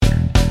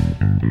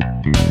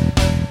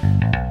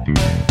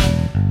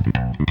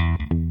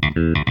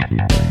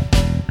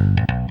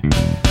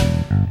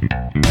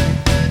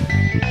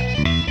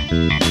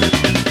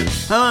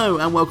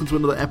and welcome to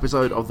another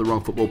episode of the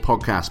Wrong Football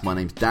Podcast. My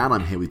name's Dan,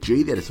 I'm here with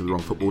G, the editor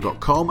of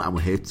TheWrongFootball.com, and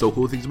we're here to talk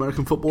all things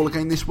American football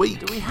again this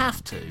week. Do we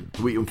have to?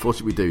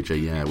 Unfortunately we do, G,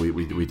 yeah,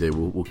 we do.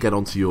 We'll get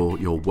on to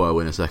your woe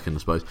in a second, I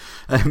suppose.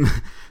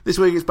 This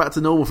week it's back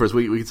to normal for us.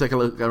 We can take a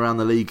look around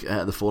the league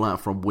at the fallout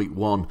from week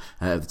 1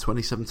 of the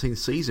 2017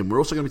 season. We're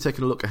also going to be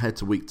taking a look ahead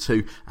to week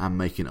 2 and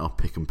making our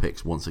pick and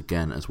picks once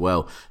again as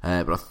well.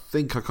 But I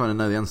think I kind of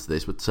know the answer to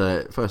this, but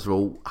first of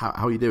all,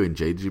 how are you doing,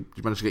 G? Did you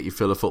manage to get your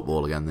fill of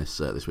football again this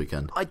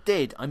weekend? I did.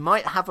 I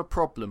might have a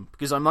problem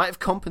because I might have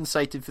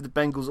compensated for the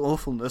Bengals'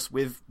 awfulness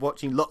with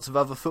watching lots of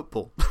other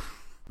football.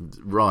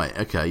 Right.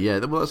 Okay. Yeah.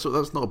 Well,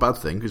 that's not a bad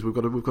thing because we've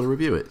got to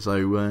review it.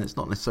 So it's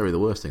not necessarily the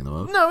worst thing in the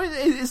world. No,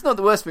 it's not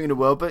the worst thing in the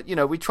world. But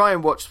we try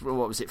and watch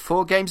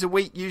 4 games a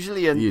week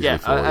usually, and usually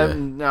 4,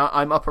 now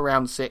I'm up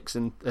around 6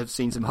 and have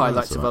seen some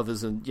highlights of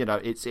others. And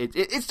it's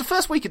the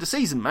first week of the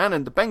season, man,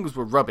 and the Bengals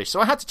were rubbish.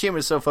 So I had to cheer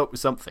myself up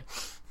with something.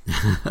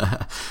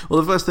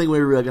 Well, the first thing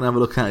we're going to have a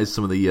look at is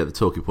some of the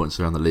talking points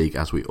around the league,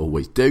 as we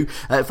always do.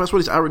 First one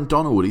is Aaron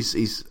Donald.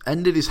 He's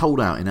ended his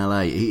holdout in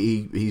LA.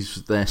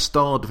 He's their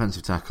star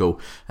defensive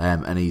tackle,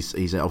 and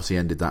he's obviously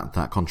ended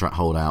that contract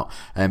holdout.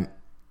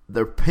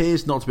 There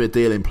appears not to be a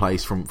deal in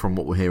place from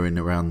what we're hearing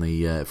around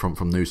the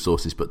from news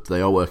sources, but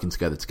they are working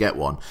together to get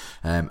one.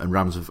 And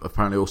Rams have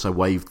apparently also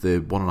waived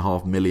the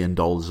 $1.5 million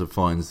of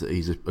fines that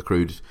he's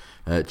accrued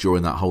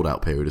during that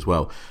holdout period as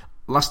well.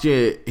 Last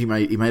year, he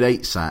made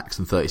 8 sacks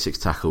and 36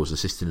 tackles,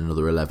 assisting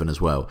another 11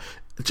 as well.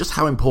 Just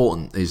how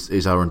important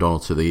is Aaron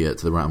Donald to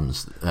the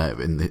Rams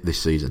in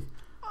this season?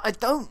 I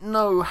don't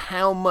know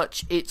how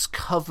much it's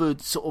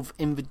covered sort of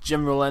in the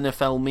general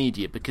NFL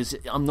media because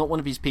I'm not one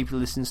of these people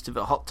who listens to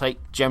the hot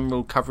take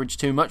general coverage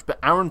too much, but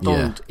Aaron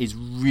Donald is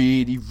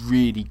really,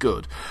 really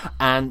good.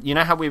 And you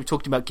know how we were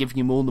talking about giving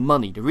him all the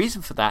money? The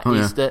reason for that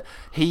is that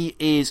he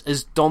is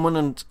as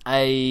dominant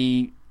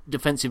a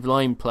defensive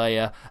line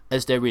player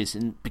as there is,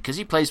 and because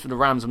he plays for the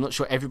Rams, I'm not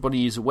sure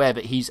everybody is aware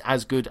that he's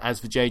as good as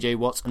the JJ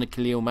Watts and the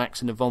Khalil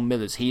Macks and the Von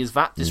Millers. He is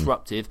that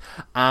disruptive,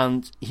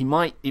 and he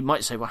might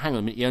say, well, hang on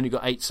a minute, he only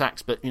got 8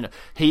 sacks, but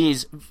he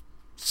is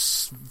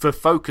the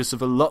focus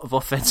of a lot of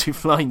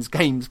offensive lines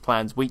games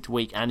plans week to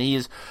week, and he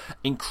is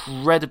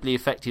incredibly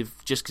effective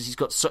just because he's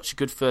got such a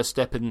good first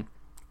step and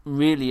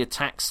really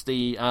attacks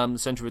the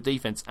centre of the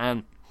defense.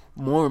 And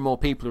more and more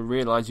people are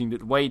realising that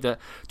the way to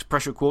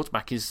pressure a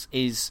quarterback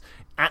is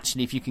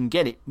actually, if you can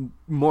get it,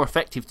 more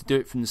effective to do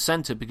it from the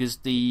centre, because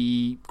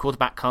the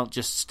quarterback can't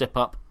just step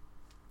up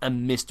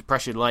and miss the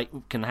pressure like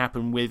can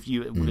happen with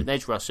an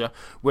edge rusher,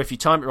 where if you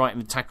time it right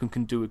and the tackle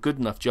can do a good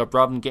enough job,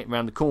 rather than getting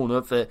around the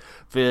corner,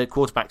 the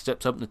quarterback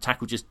steps up and the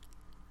tackle just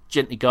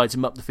gently guides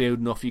him up the field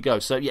and off you go.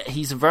 So yeah,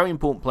 he's a very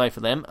important player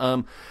for them.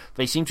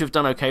 They seem to have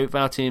done okay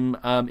without him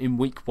in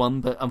week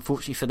 1, but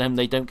unfortunately for them,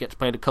 they don't get to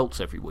play the Colts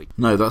every week.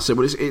 No, that's it.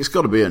 But it's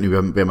got to be only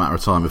be a matter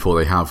of time before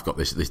they have got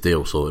this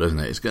deal sorted, isn't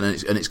it? It's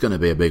going to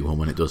be a big one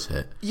when it does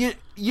hit.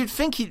 You'd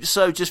think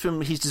just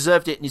from he's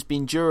deserved it and he's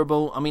been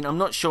durable. I mean, I'm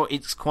not sure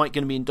it's quite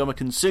going to be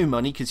Ndamukong Suh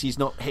money because he's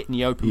not hitting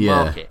the open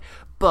market.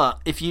 But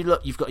if you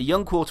look, you've got a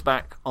young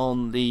quarterback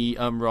on the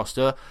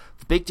roster.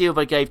 The big deal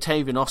they gave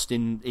Taven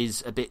Austin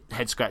is a bit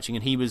head-scratching,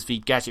 and he was the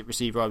gadget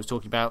receiver I was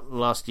talking about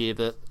last week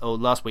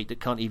that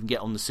can't even get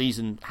on the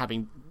season,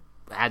 having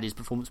had his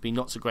performance being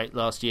not so great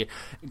last year,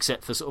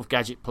 except for sort of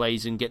gadget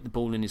plays and get the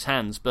ball in his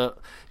hands. But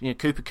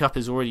Cooper Kupp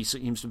has already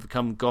seems to have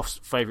become Goff's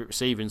favourite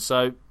receiver, and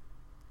so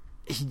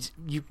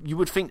you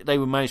would think that they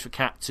would manage for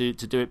Cap to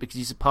do it because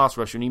he's a pass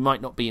rusher, and he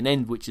might not be an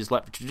end, which is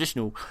like the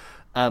traditional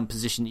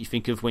position that you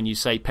think of when you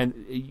say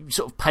you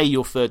sort of pay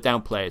your third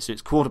down players. So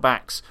it's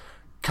quarterbacks,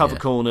 cover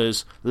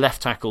corners,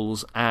 left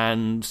tackles,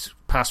 and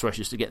pass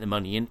rushers to get the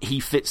money, and he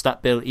fits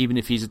that bill even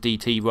if he's a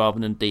DT rather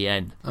than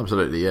DN.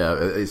 Absolutely, yeah.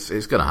 It's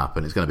going to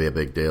happen. It's going to be a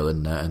big deal,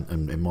 and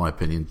in my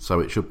opinion, so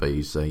it should be.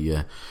 He's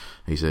a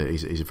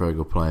very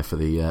good player for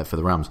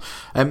the Rams.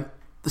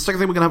 The second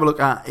thing we're going to have a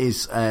look at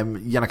is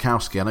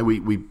Janikowski. I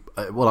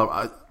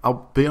know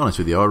I'll be honest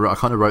with you. I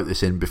kind of wrote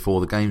this in before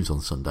the games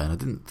on Sunday, and I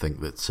didn't think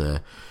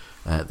that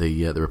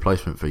the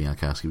replacement for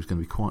Janikowski was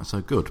going to be quite so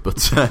good. But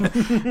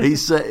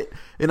he's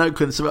in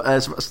Oakland.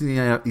 Sebastian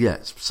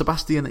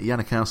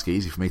Janikowski,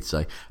 easy for me to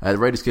say. The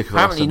Raiders kicker for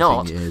the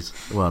last 17 years.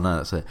 Well, no,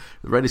 that's it.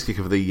 The Raiders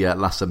kicker for the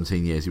last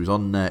 17 years. He was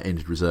on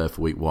injured reserve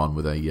for week 1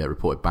 with a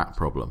reported back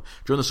problem.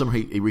 During the summer,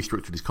 he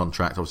restructured his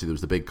contract. Obviously, there was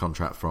the big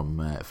contract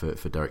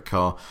for Derek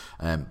Carr,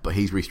 but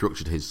he's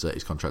restructured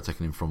his contract,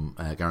 taking him from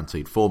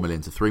guaranteed $4 million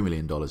to $3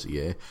 million a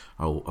year.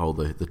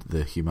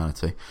 The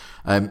humanity.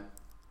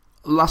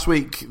 Last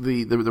week,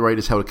 the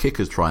Raiders held a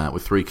kickers tryout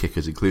with 3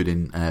 kickers,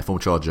 including former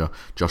Charger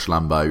Josh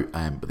Lambo,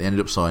 but they ended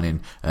up signing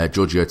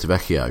Giorgio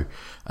Tavecchio,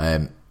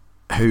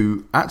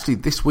 who actually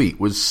this week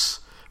was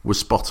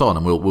spot on,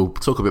 and we'll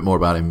talk a bit more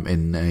about him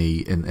in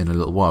a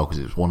little while because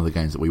it was one of the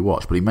games that we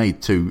watched. But he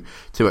made two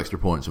extra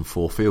points and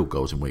 4 field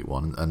goals in week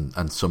 1,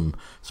 and some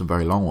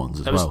very long ones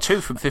as well. There was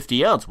 2 from 50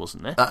 yards,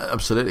 wasn't there?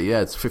 Absolutely,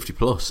 yeah, it's 50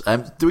 plus.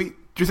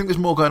 Do you think there's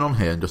more going on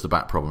here than just a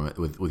back problem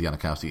with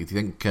Janikowski? Do you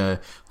think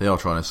they are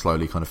trying to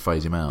slowly kind of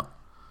phase him out?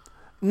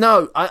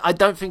 No, I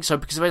don't think so,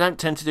 because they don't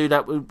tend to do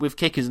that with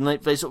kickers, and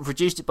they sort of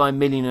reduced it by $1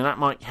 million, and that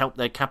might help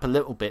their cap a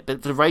little bit.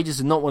 But the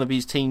Raiders are not one of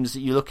these teams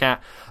that you look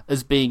at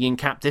as being in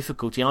cap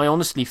difficulty. I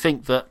honestly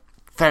think that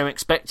they're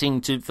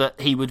expecting that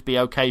he would be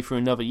okay for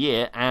another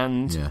year,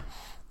 and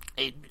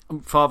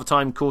Father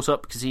Time caught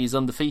up because he is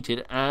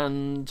undefeated,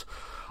 and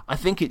I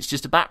think it's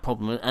just a back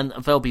problem, and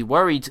they'll be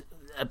worried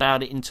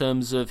about it in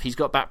terms of he's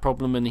got a back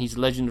problem and he's a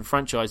legend of the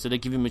franchise, so they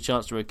give him a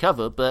chance to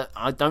recover. But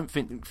I don't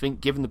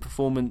think given the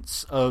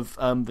performance of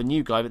the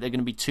new guy, that they're going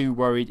to be too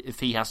worried if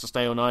he has to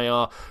stay on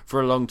IR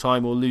for a long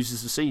time or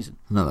loses the season.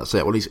 No, that's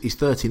it. Well, he's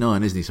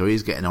 39, isn't he? So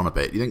he's getting on a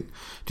bit. Do you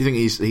think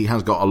he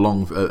has got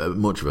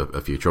much of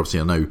a future?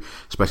 Obviously, I know,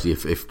 especially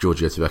if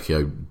Giorgio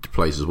Tavecchio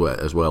plays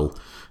as well.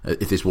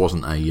 If this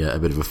wasn't a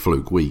bit of a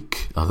fluke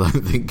week, I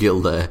don't think Gill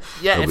there.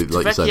 Yeah, if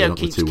Tavecchio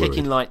keeps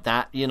kicking like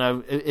that,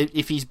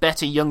 if he's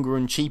better, younger,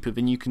 and cheaper,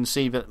 then you can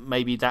see that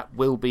maybe that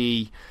will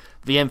be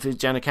the end for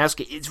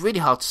Janikowski. It's really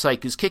hard to say,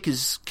 because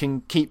kickers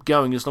can keep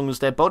going as long as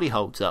their body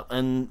holds up,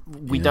 and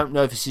we don't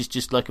know if this is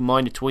just like a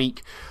minor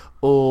tweak,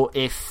 or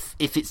if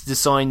it's the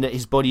sign that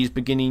his body is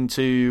beginning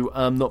to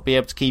not be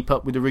able to keep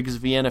up with the rigours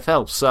of the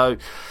NFL. So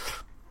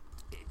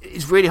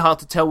it's really hard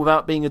to tell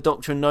without being a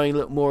doctor and knowing a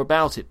little more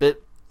about it,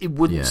 but it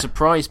wouldn't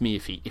surprise me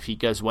if he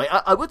goes away.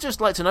 I would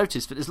just like to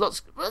notice that there's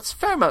a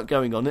fair amount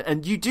going on,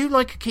 and you do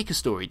like a kicker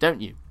story,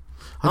 don't you?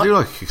 I do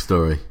like a kick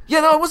story.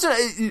 Yeah, no, I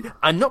wasn't.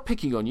 I'm not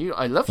picking on you.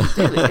 I love you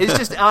dearly. It's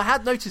just I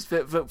had noticed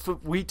that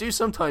we do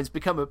sometimes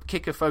become a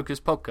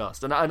kicker-focused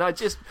podcast, and I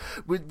just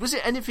was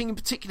it anything in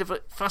particular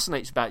that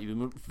fascinates about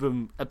you,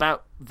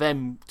 about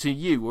them to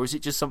you, or is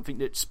it just something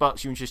that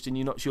sparks your interest and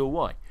you're not sure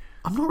why?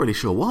 I'm not really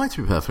sure why,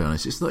 to be perfectly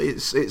honest. It's not.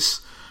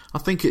 It's. I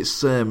think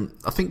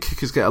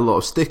kickers get a lot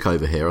of stick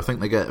over here. I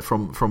think they get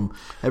from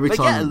every time.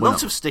 They get a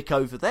lot of stick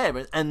over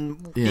there,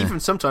 and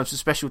even sometimes for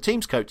special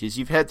teams coaches,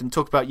 you've heard them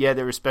talk about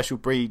they're a special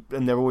breed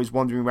and they're always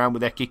wandering around with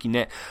their kicking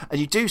net. And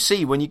you do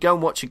see, when you go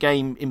and watch a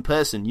game in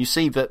person, you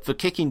see that the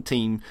kicking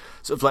team,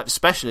 sort of like the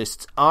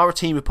specialists, are a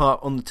team apart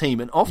on the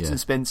team, and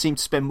often seem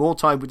to spend more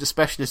time with the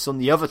specialists on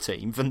the other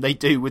team than they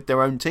do with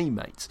their own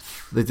teammates.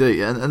 They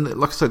do, and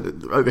like I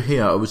said, over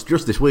here, I was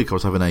just this week I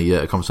was having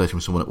a conversation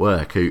with someone at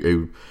work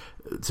who,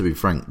 to be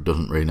frank,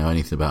 doesn't really know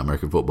anything about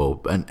American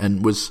football, and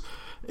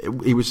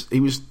he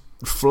was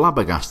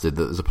flabbergasted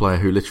that there's a player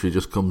who literally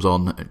just comes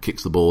on,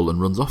 kicks the ball,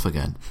 and runs off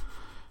again.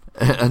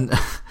 And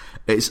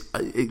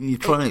you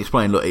try and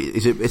explain, look,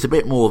 it's a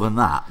bit more than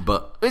that,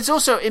 but it's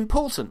also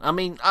important. I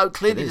mean,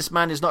 clearly this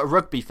man is not a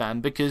rugby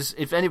fan, because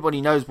if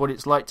anybody knows what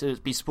it's like to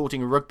be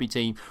supporting a rugby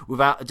team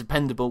without a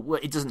dependable, well,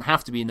 it doesn't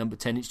have to be a number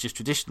 10, it's just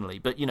traditionally.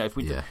 But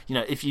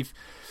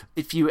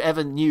if you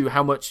ever knew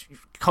how much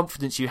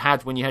confidence you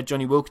had when you had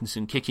Johnny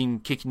Wilkinson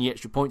kicking the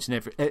extra points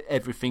and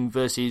everything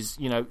versus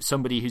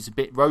somebody who's a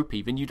bit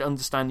ropey, then you'd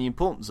understand the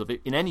importance of it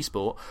in any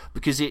sport,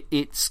 because it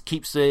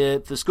keeps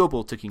the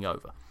scoreboard ticking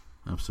over.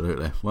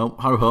 Absolutely. Well,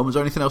 ho hum. Is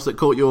there anything else that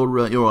caught your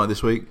eye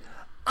this week?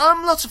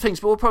 Lots of things,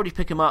 but we'll probably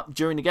pick them up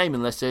during the game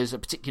unless there's a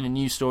particular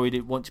news story that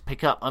you want to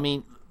pick up. I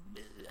mean,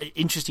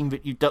 interesting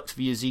that you ducked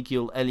the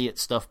Ezekiel Elliott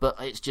stuff, but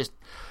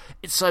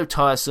it's so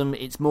tiresome.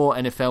 It's more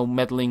NFL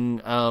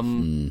meddling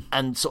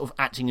and sort of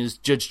acting as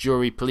judge,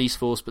 jury, police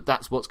force, but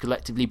that's what's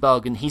collectively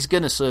bargained. He's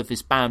going to serve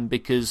this ban,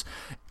 because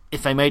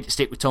if they made it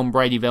stick with Tom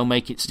Brady, they'll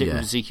make it stick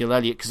with Ezekiel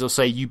Elliott, because they'll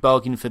say, you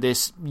bargained for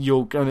this,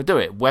 you're going to do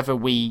it. Whether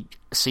we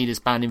see this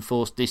ban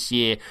enforced this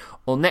year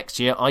or next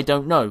year, I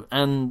don't know.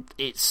 And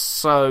it's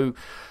so...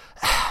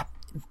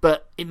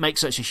 But it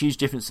makes such a huge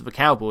difference to the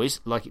Cowboys,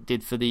 like it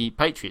did for the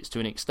Patriots to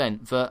an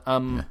extent, that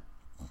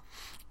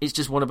it's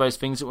just one of those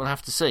things that we'll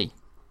have to see.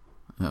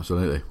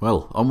 Absolutely.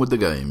 Well, on with the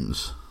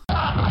games.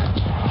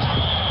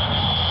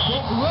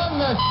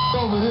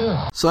 Over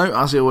here. So,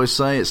 as I always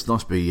say, it's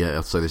nice to be.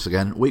 I'll say this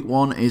again. Week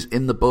 1 is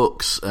in the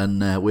books,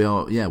 and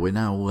we're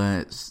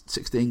now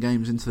 16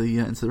 games into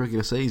the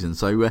regular season.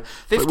 So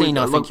 15,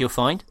 I think you'll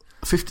find.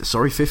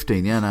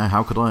 15. Yeah, no.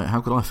 How could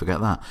I forget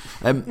that?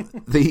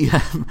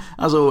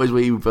 As always,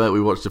 we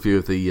watched a few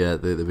of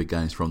the big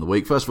games from the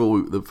week. First of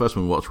all, the first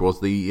one we watched was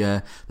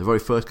the very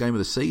first game of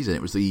the season.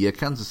 It was the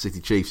Kansas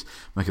City Chiefs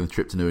making the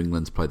trip to New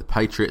England to play the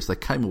Patriots. They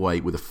came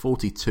away with a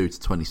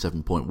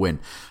 42-27 point win,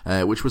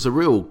 which was a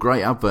real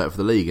great advert for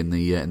the league in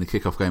the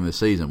kickoff game of the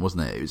season,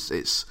 wasn't it?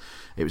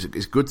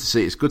 It's good to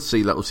see. It's good to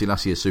see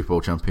last year's Super Bowl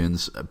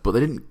champions, but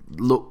they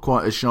didn't look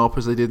quite as sharp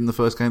as they did in the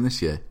first game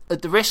this year.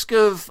 At the risk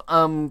of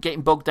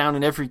getting bogged down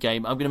in every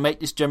game, I'm going to make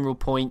this general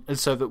point, and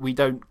so that we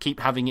don't keep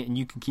having it and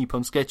you can keep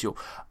on schedule.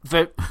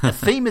 The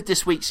theme of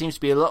this week seems to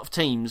be a lot of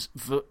teams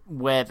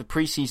where the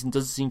preseason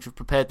doesn't seem to have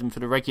prepared them for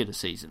the regular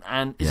season,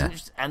 and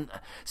it's an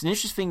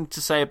interesting thing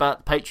to say about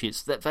the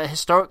Patriots, that they're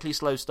historically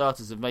slow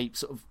starters, and they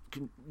sort of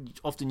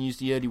often use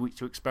the early week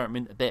to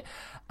experiment a bit,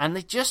 and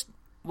they just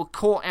were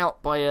caught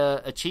out by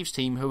a Chiefs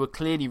team who were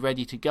clearly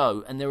ready to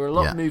go, and there were a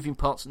lot of moving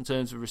parts in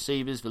terms of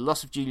receivers. The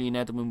loss of Julian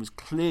Edelman was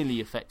clearly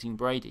affecting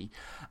Brady,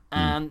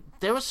 and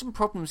there are some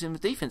problems in the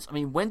defense. I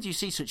mean, when do you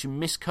see such a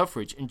missed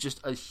coverage and just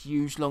a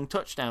huge long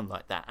touchdown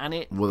like that? And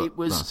it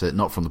was... That's it,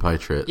 not from the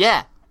Patriots.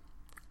 Yeah.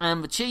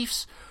 And the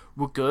Chiefs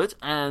were good,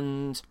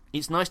 and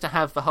it's nice to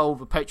have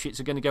the Patriots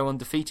are going to go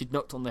undefeated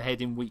knocked on the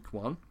head in week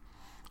 1.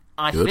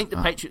 I think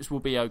the Patriots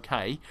will be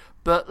okay,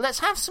 but let's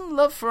have some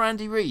love for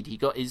Andy Reid. He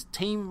got his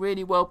team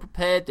really well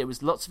prepared. There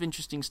was lots of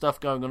interesting stuff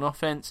going on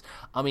offense.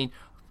 I mean,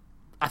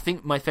 I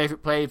think my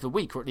favourite play of the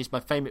week, or at least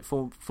my favourite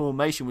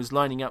formation, was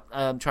lining up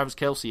Travis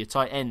Kelce, a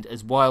tight end,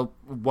 as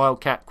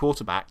wildcat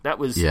quarterback. That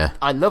was,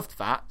 I loved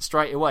that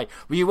straight away.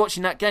 Were you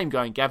watching that game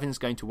going, Gavin's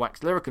going to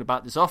wax lyrical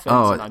about this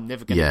offense, and I'm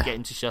never going to get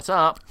him to shut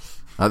up?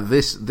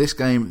 This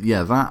game,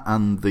 that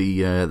and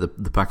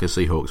the Packers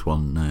Seahawks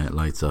one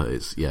later,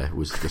 it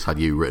was just had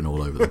you written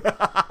all over them.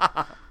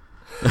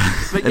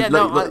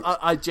 But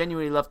I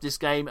genuinely loved this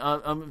game.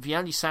 The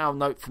only sour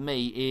note for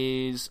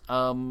me is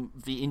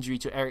the injury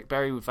to Eric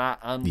Berry with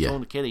that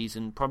torn Achilles,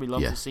 and probably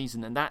lost the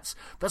season, and that's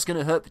going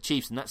to hurt the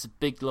Chiefs, and that's a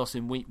big loss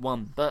in week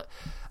 1. But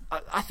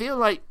I feel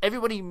like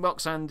everybody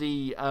mocks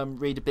Andy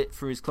Reid a bit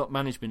for his clock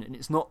management, and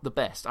it's not the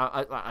best.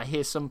 I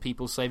hear some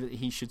people say that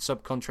he should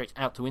subcontract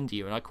out to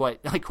India, and I quite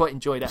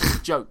enjoy that as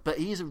a joke. But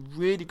he is a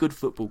really good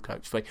football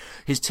coach. Like,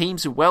 his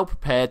teams are well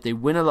prepared. They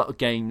win a lot of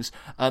games.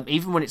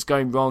 Even when it's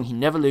going wrong, he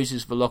never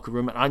loses the locker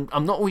room. And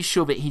I'm not always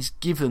sure that he's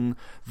given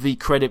the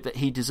credit that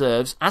he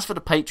deserves. As for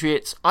the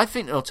Patriots, I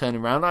think they'll turn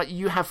around.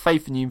 You have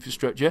faith in the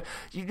infrastructure.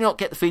 You do not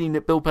get the feeling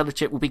that Bill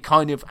Belichick will be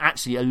kind of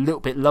actually a little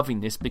bit loving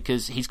this,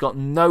 because he's got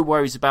no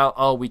worries about,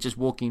 we're just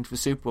walking into the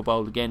Super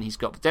Bowl again. He's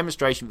got the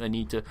demonstration that they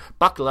need to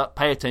buckle up,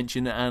 pay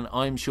attention, and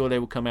I'm sure they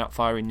will come out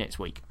firing next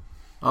week.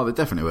 Oh, they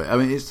definitely will. I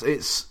mean,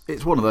 it's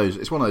one of those.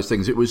 It's one of those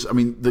things. It was. I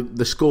mean,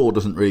 the score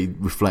doesn't really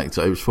reflect.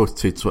 It was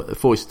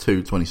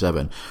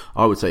 42-27.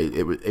 I would say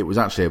it was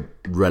actually a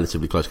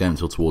relatively close game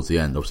until towards the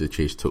end. Obviously, the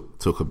Chiefs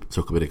took a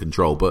bit of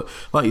control. But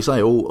like you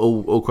say,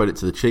 all credit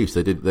to the Chiefs.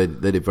 They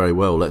did very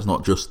well. Let's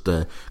not just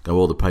go,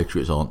 the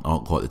Patriots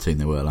aren't quite the team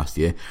they were last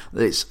year.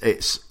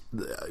 It's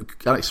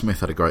Alex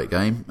Smith had a great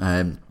game.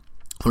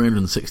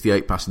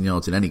 368 passing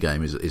yards in any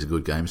game is a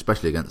good game,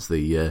 especially against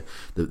the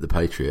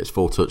Patriots.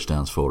 4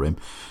 touchdowns for him.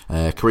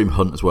 Kareem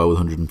Hunt as well with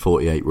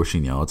 148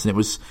 rushing yards, and it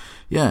was,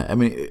 I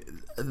mean,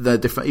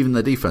 even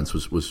their defense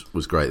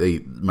was great. They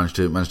managed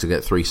to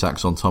get 3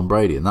 sacks on Tom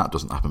Brady, and that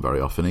doesn't happen very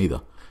often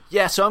either.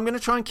 Yeah, so I'm going to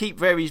try and keep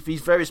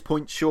these various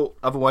points short,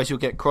 otherwise you'll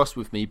get cross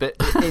with me. But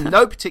in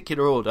no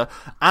particular order,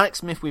 Alex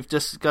Smith we've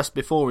discussed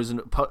before as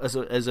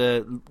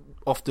a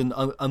often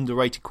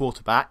underrated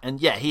quarterback,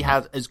 and he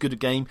had as good a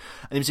game.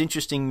 And it was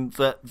interesting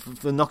that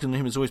the knock on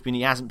him has always been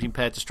he hasn't been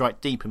prepared to strike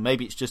deep, and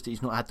maybe it's just that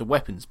he's not had the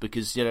weapons,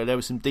 because there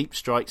were some deep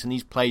strikes, and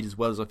he's played as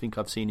well as I think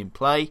I've seen him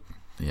play.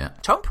 Yeah,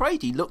 Tom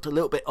Brady looked a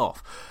little bit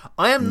off.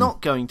 I am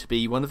not going to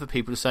be one of the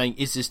people saying,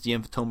 is this the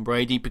end for Tom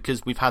Brady?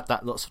 Because we've had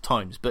that lots of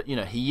times. But,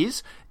 he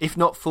is, if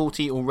not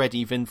 40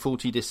 already, then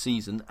 40 this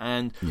season.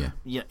 And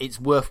it's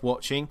worth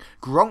watching.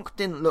 Gronk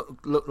didn't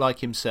look like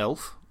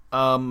himself.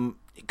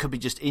 It could be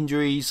just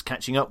injuries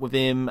catching up with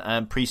him,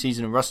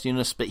 pre-season and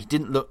rustiness, but he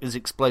didn't look as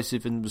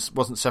explosive and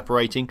wasn't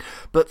separating.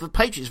 But the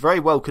Patriots very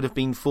well could have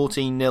been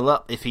 14-0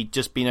 up if he'd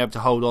just been able to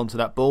hold on to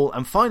that ball.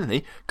 And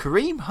finally,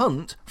 Kareem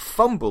Hunt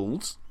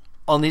fumbled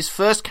on his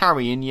first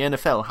carry in the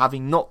NFL,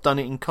 having not done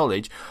it in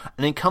college,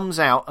 and then comes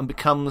out and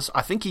becomes,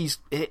 I think he's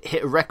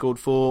hit a record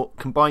for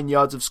combined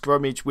yards of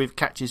scrimmage with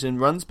catches and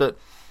runs, but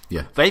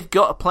they've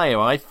got a player.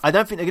 I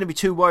don't think they're going to be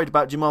too worried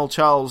about Jamal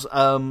Charles'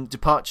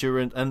 departure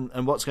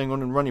and what's going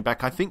on in running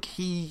back. I think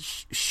he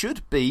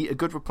should be a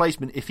good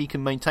replacement if he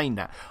can maintain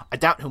that. I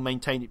doubt he'll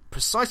maintain it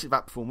precisely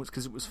that performance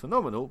because it was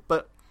phenomenal,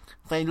 but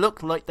they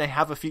look like they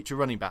have a future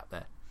running back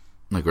there.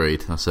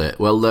 Agreed, that's it.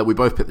 Well, we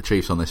both picked the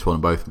Chiefs on this one,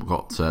 and both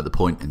got the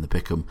point in the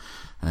pick'em.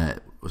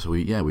 So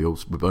we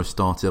both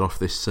started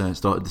the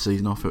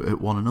season off at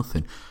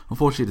 1-0.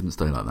 Unfortunately, it didn't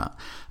stay like that.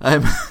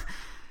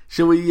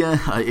 Shall we?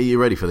 Are you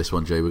ready for this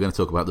one, Jay? We're going to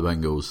talk about the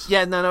Bengals.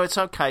 Yeah, no, it's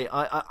okay.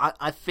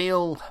 I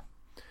feel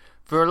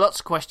there are lots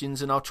of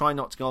questions, and I'll try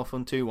not to go off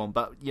on too long,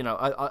 but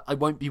I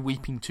won't be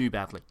weeping too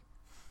badly.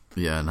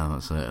 Yeah, no,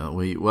 that's it.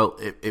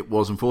 It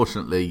was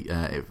unfortunately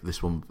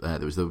this one. There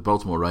was the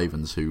Baltimore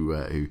Ravens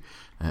who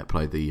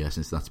played the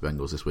Cincinnati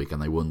Bengals this week,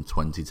 and they won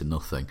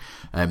 20-0.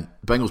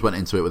 Bengals went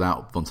into it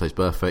without Vontaze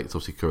Burfict,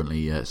 obviously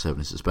currently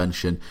serving a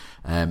suspension,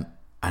 and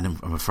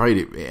I'm afraid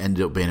it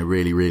ended up being a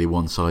really, really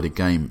one-sided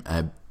game.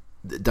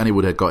 Danny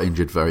Woodhead got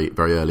injured very,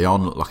 very early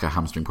on, looked like a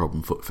hamstring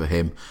problem for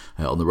him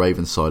on the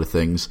Ravens side of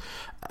things,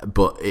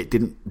 but it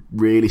didn't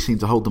really seem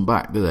to hold them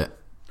back, did it?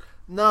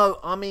 No,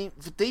 I mean,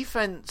 the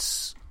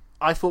defense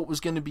I thought was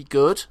going to be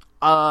good.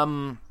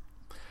 The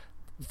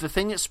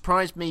thing that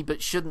surprised me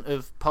but shouldn't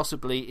have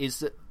possibly is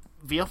that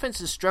the offense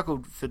has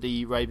struggled for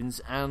the Ravens,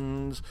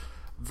 and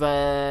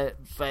their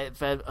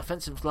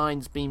offensive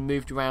line's been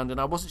moved around, and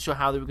I wasn't sure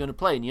how they were going to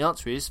play. And the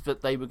answer is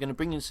that they were going to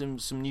bring in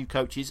some new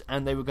coaches,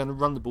 and they were going to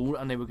run the ball,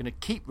 and they were going to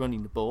keep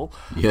running the ball.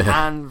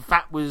 Yeah. And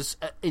that was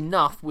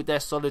enough with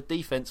their solid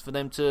defense for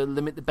them to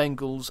limit the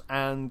Bengals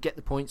and get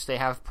the points. They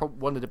have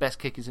one of the best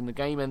kickers in the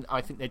game, and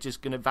I think that's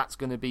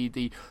going to be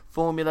the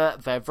formula.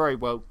 They're a very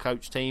well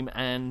coached team,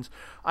 and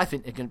I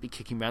think they're going to be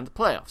kicking around the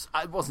playoffs.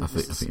 I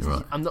think you're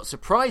right. I'm not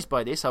surprised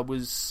by this. I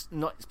was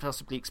not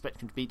possibly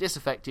expecting to be this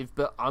effective,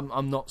 but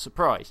I'm not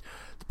surprised.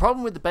 The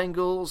problem with the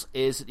Bengals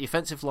is that the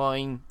offensive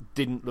line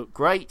didn't look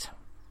great.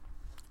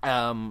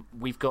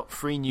 We've got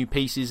 3 new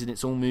pieces and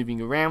it's all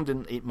moving around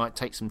and it might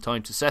take some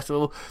time to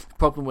settle. The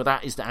problem with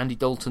that is that Andy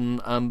Dalton,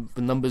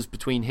 the numbers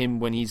between him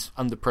when he's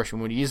under pressure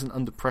and when he isn't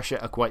under pressure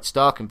are quite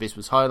stark, and Vis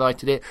was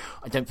highlighted it.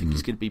 I don't think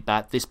he's going to be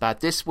bad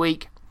this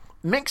week.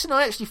 Mixon,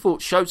 I actually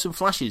thought, showed some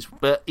flashes,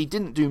 but he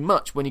didn't do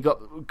much when he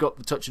got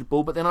the touch of the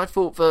ball. But then I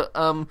thought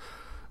that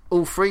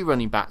all 3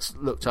 running backs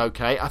looked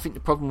okay. I think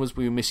the problem was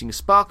we were missing a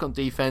spark on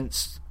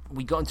defense.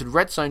 We got into the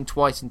red zone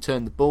twice and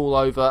turned the ball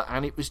over,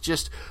 and it was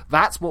just,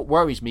 that's what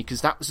worries me,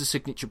 because that was a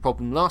signature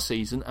problem last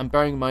season. And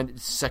bearing in mind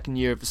it's the second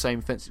year of the same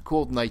offensive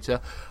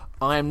coordinator,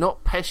 I am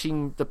not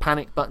pushing the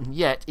panic button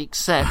yet,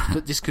 except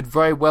that this could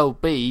very well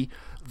be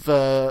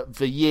the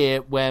year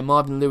where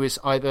Marvin Lewis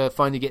either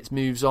finally gets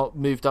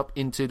moved up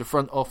into the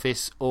front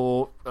office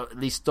or at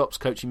least stops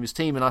coaching his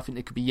team. And I think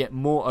there could be yet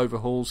more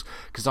overhauls,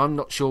 because I'm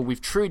not sure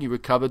we've truly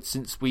recovered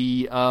since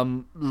we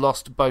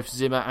lost both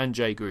Zimmer and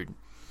Jay Gruden.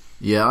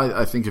 Yeah,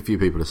 I think a few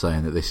people are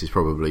saying that this is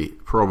probably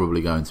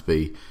going to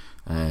be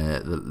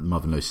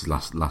Marvin Lewis's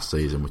last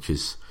season, which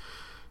is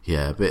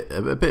a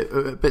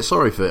bit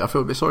sorry for. I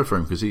feel a bit sorry for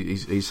him because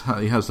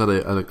he has had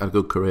a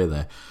good career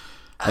there.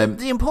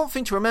 The important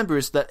thing to remember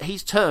is that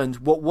he's turned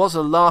what was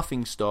a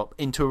laughingstock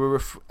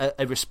into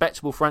a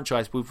respectable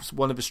franchise with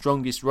one of the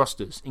strongest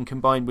rosters, in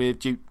combined with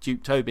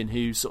Duke Tobin,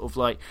 who's sort of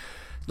like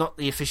not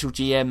the official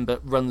GM but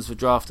runs the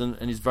draft and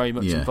is very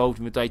much involved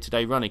in the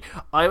day-to-day running.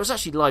 I was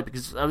actually lied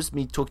because I was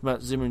talking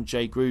about Zimmer and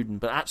Jay Gruden,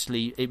 but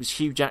actually it was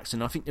Hugh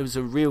Jackson. I think there was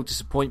a real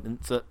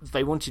disappointment that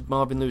they wanted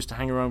Marvin Lewis to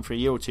hang around for a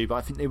year or two, but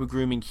I think they were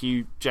grooming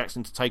Hugh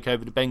Jackson to take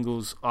over the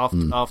Bengals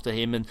after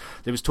him, and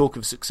there was talk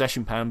of a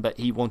succession plan, but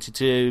he wanted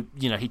to,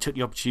 he took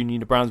the opportunity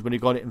in the Browns when he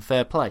got it in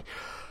fair play.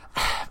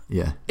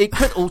 Yeah, it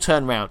could all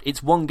turn around.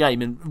 It's one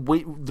game, and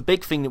the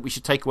big thing that we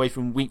should take away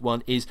from week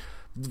 1 is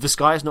the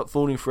sky is not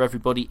falling for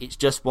everybody. It's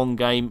just one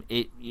game.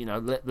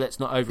 Let's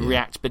not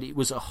overreact. But it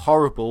was a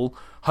horrible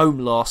home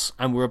loss,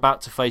 and we're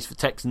about to face the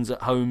Texans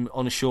at home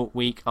on a short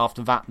week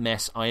after that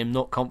mess. I am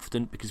not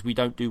confident because we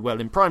don't do well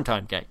in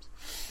primetime games.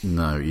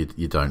 No,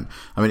 you don't.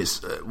 I mean,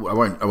 it's I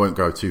won't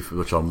go too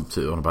much on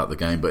about the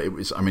game, but it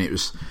was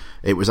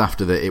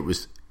after the it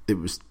was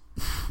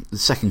the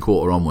second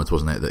quarter onwards,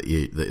 wasn't it, that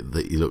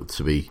you looked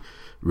to be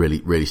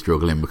really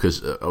struggling, because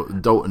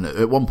Dalton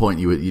at one point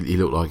he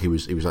looked like he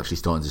was actually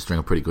starting to string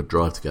a pretty good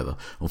drive together.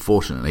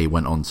 Unfortunately, he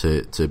went on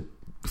to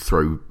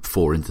throw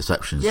 4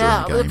 interceptions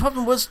during the game. The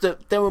problem was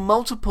that there were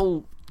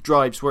multiple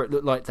drives where it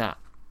looked like that.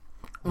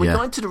 We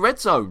got into the red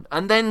zone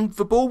and then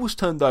the ball was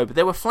turned over.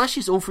 There were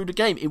flashes all through the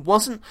game. It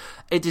wasn't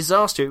a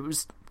disaster. It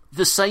was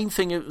the same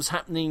thing that was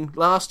happening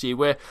last year,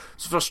 where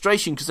it's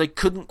frustration because they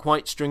couldn't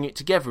quite string it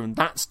together, and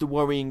that's the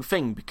worrying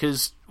thing,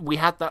 because we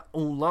had that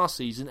all last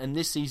season, and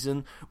this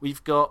season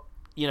we've got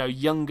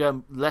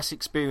younger, less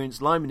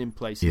experienced linemen in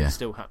place, and it's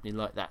still happening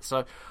like that.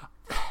 So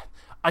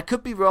I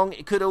could be wrong.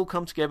 It could all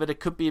come together. There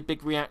could be a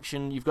big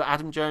reaction. You've got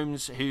Adam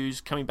Jones,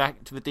 who's coming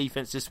back to the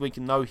defense this week,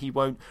 and no, he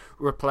won't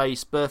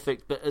replace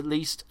Burfict, but at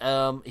least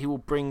he will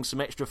bring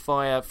some extra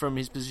fire from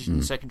his position in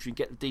the secondary and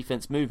get the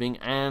defense moving.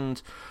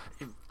 And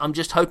I'm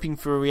just hoping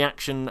for a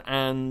reaction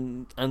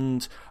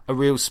and a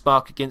real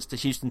spark against the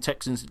Houston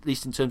Texans, at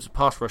least in terms of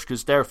pass rush,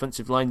 because their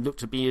offensive line looked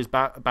to be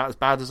about as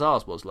bad as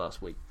ours was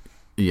last week.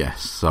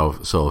 Yes, so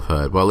I've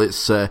heard. Well, it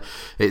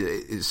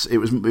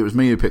was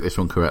me who picked this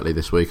one correctly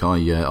this week. I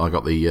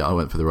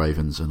went for the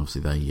Ravens, and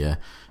obviously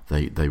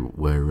they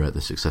were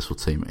the successful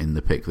team in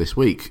the pick this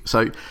week.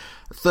 So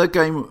third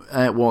game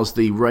was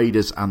the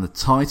Raiders and the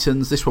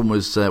Titans. This one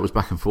was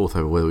back and forth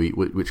over whether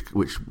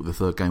which the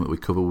third game that we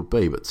cover would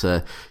be. But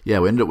we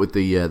ended up with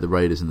the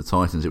Raiders and the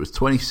Titans. It was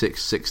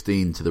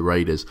 26-16 to the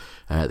Raiders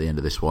at the end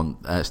of this one.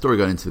 Story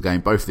going into the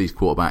game: both of these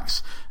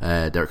quarterbacks,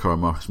 Derek Carr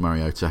and Marcus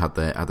Mariota, had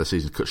their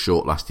season cut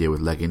short last year with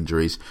leg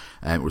injuries.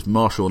 It was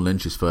Marshawn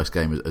Lynch's first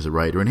game as a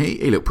Raider, and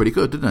he looked pretty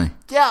good, didn't he?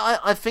 Yeah,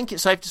 I think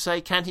it's safe to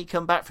say, can he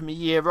come back from a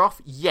year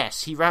off?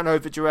 Yes, he ran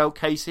over Jarrell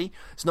Casey.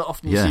 It's not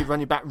often you see a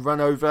running back run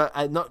over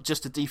not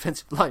just a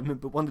defensive lineman,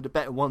 but one of the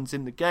better ones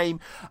in the game.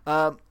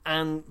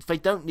 And they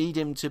don't need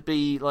him to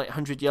be like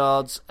 100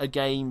 yards a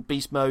game,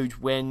 beast mode,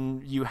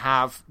 when you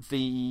have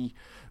the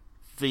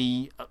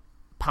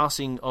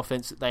passing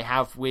offense that they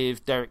have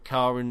with Derek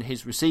Carr and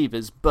his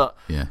receivers. But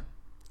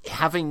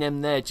having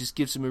them there just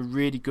gives them a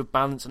really good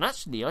balance. And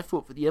actually, I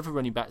thought that the other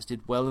running backs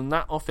did well, and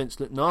that offense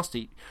looked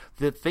nasty.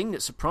 The thing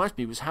that surprised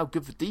me was how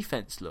good the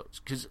defense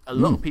looked, because a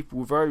lot of people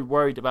were very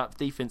worried about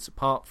the defense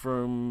apart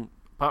from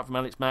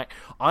Alex Mack.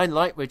 I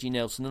like Reggie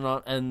Nelson,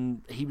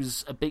 and he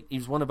was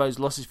one of those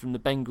losses from the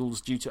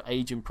Bengals due to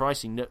age and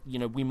pricing that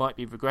we might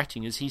be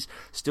regretting, as he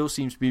still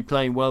seems to be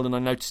playing well, and I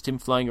noticed him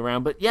flying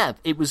around. But yeah,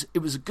 it was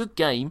a good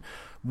game.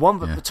 One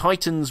that the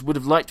Titans would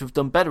have liked to have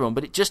done better on,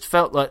 but it just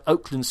felt like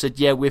Oakland said,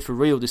 yeah, we're for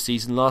real this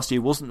season. Last year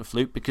wasn't a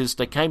fluke, because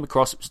they came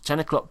across, it was a 10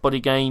 o'clock body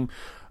game,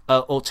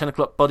 or 10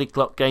 o'clock body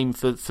clock game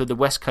for the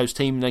West Coast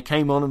team, and they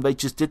came on and they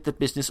just did the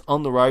business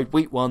on the road.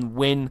 Week 1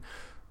 win.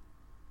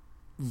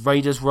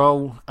 Raiders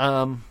roll.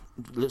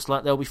 Looks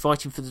like they'll be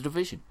fighting for the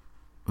division.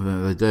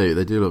 They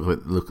do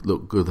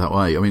look good that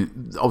way. I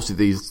mean, obviously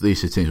these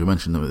two teams I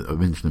mentioned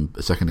them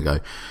a second ago.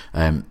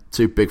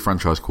 Two big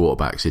franchise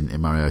quarterbacks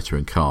in Mariota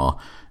and Carr.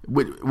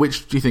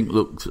 Which do you think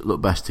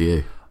looked best to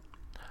you?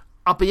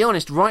 I'll be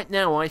honest. Right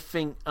now, I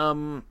think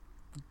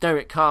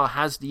Derek Carr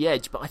has the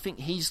edge, but I think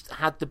he's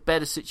had the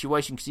better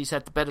situation because he's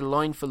had the better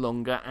line for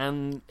longer,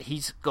 and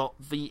he's got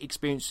the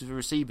experience of the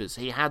receivers.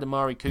 He had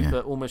Amari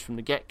Cooper almost from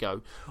the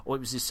get-go, or it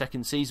was his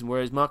second season,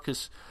 whereas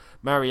Marcus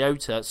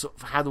Mariota sort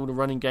of had all the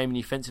running game and the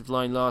offensive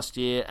line last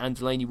year, and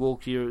Delaney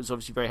Walker was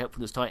obviously very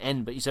helpful as tight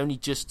end, but he's only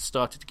just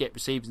started to get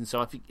receivers, and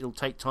so I think it'll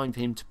take time for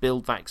him to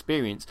build that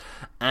experience.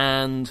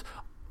 And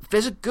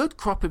there's a good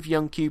crop of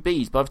young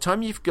QBs. By the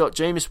time you've got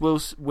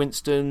Jameis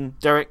Winston,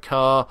 Derek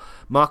Carr,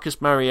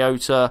 Marcus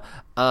Mariota,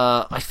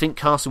 I think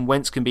Carson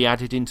Wentz can be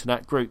added into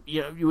that group.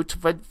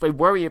 They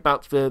worry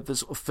about the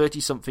sort of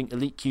 30-something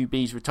elite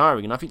QBs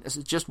retiring, and I think that's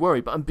just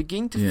worry. But I'm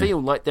beginning to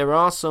feel like there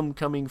are some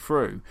coming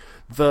through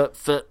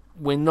that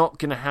we're not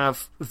going to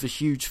have the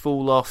huge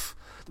fall off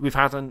that we've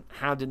had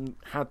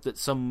that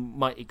some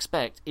might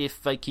expect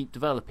if they keep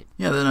developing.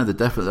 Yeah, no,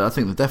 I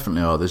think there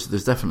definitely are.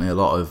 There's definitely a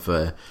lot of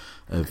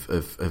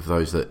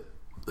those that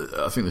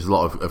I think there's a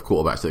lot of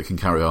quarterbacks that can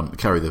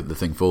carry the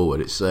thing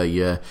forward. It's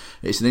an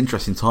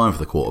interesting time for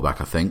the quarterback,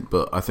 I think,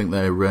 but I think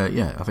they're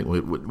I think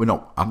we're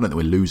not. I don't think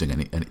we're losing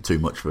any too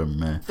much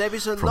from. There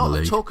is a lot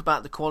of talk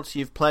about the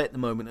quality of play at the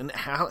moment and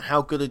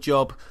how good a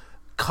job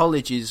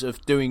colleges of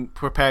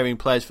preparing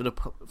players for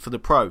the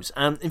pros.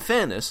 And in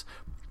fairness,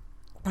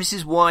 this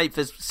is why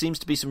there seems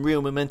to be some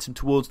real momentum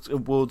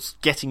towards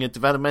getting a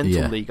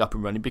developmental league up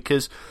and running,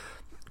 because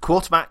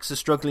quarterbacks are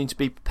struggling to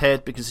be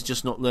prepared because they're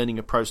just not learning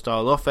a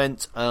pro-style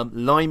offense.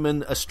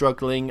 Linemen are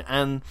struggling,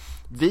 and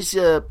this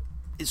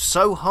it's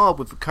so hard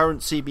with the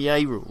current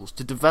CBA rules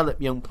to develop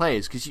young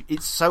players because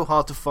it's so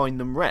hard to find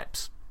them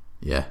reps.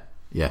 Yeah,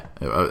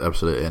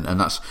 absolutely, and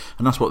that's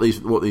what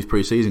these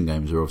pre-season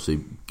games are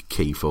obviously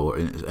key for.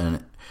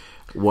 And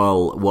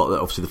what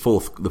obviously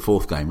the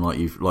fourth game, like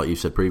you've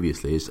said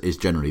previously, is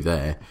generally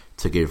there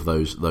to give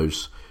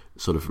those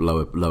sort of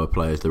lower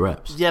players the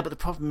reps. Yeah, but the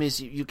problem is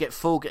you get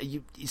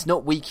it's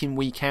not week in,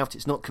 week out.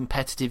 It's not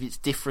competitive. It's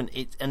different.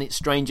 And it's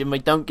strange. And they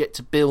don't get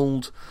to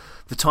build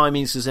the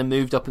timings as they're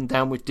moved up and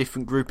down with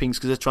different groupings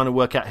because they're trying to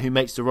work out who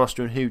makes the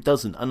roster and who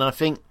doesn't. And I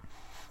think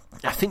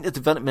the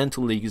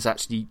developmental league is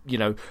actually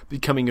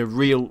becoming a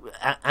real,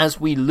 as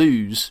we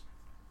lose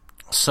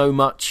so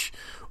much,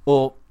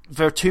 or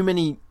there are too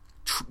many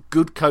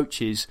good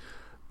coaches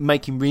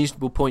making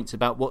reasonable points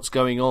about what's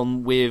going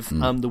on with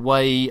the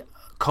way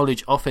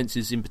college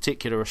offenses in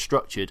particular are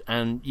structured,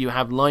 and you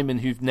have linemen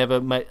who've never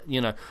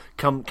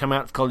come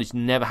out of college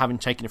never having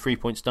taken a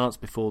 3-point stance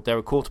before. There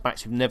are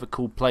quarterbacks who've never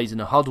called plays in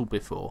a huddle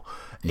before.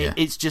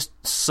 It's just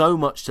so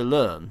much to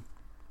learn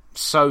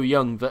so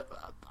young that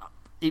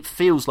it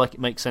feels like it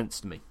makes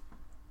sense to me.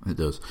 It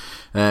does.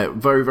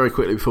 Very, very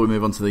quickly before we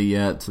move on to the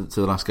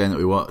last game that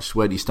we watched,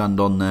 where do you stand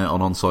on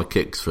onside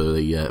kicks for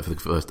the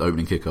first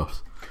opening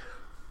kickoffs?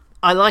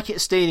 I like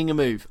it stealing a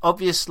move.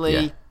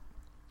 Obviously,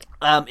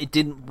 it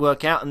didn't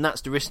work out, and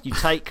that's the risk you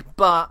take.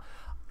 But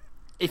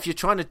if you're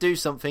trying to do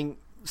something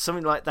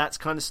like that's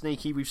kind of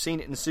sneaky. We've seen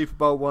it in the Super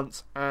Bowl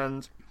once,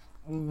 and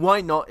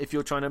why not if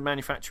you're trying to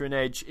manufacture an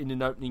edge in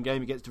an opening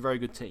game against a very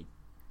good team?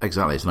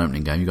 Exactly, it's an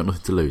opening game. You've got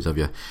nothing to lose, have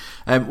you?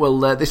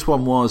 This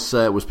one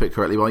was picked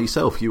correctly by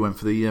yourself. You went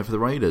for the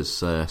Raiders,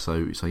 so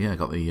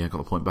got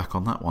the point back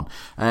on that one.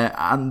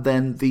 And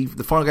then the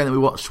final game that we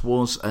watched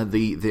was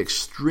the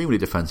extremely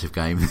defensive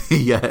game,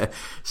 the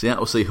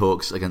Seattle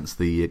Seahawks against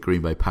the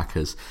Green Bay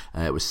Packers.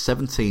 It was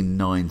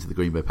 17-9 to the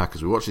Green Bay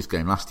Packers. We watched this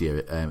game last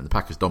year. The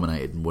Packers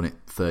dominated and won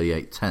it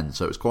 38-10.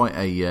 So it was quite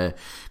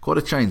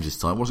a change this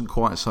time. It wasn't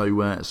quite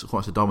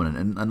so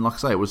dominant. And like I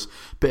say, it was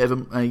a bit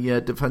of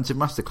a defensive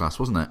masterclass,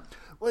 wasn't it?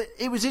 Well,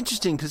 it was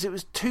interesting because it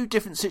was two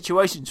different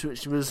situations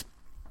which was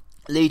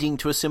leading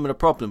to a similar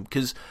problem,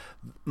 because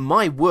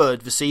my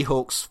word, the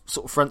Seahawks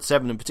sort of front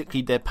seven and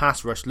particularly their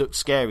pass rush looked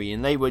scary,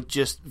 and they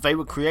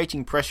were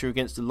creating pressure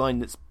against a line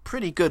that's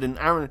pretty good, and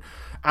Aaron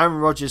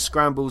Rodgers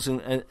scrambles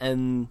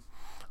and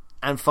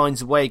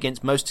finds a way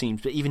against most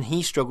teams, but even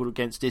he struggled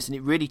against this, and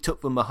it really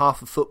took them a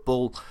half of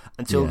football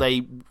until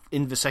they,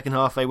 in the second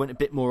half, they went a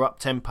bit more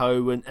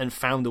up-tempo and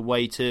found a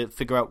way to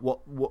figure out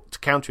what to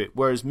counter it.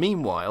 Whereas,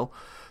 meanwhile,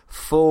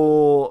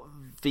 for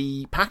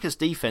the Packers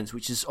defense,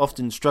 which has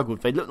often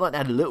struggled, they looked like they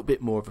had a little bit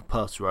more of a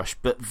pass rush,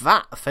 but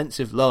that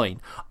offensive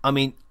line, I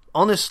mean,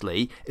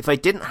 honestly, if they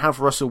didn't have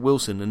Russell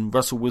Wilson and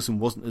Russell Wilson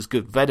wasn't as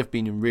good, they'd have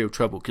been in real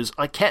trouble, because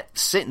I kept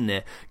sitting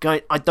there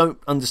going, I don't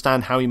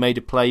understand how he made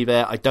a play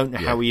there. I don't know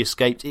how he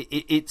escaped.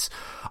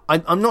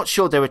 I'm not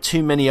sure there are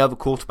too many other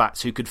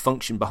quarterbacks who could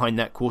function behind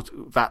that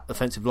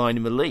offensive line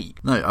in the league.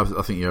 No,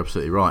 I think you're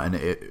absolutely right,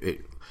 and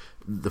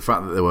the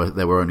fact that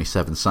there were only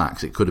 7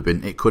 sacks, it could have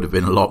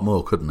been a lot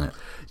more, couldn't it?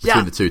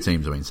 Between the two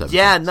teams, 7 sacks.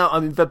 No, I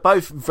mean, they're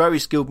both very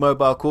skilled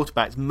mobile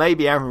quarterbacks.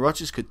 Maybe Aaron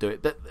Rodgers could do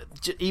it, but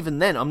even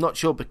then, I'm not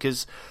sure,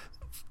 because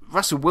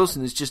Russell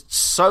Wilson is just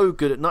so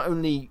good at not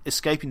only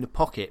escaping the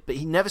pocket, but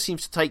he never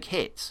seems to take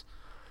hits.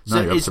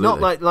 So it's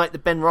not like the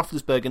Ben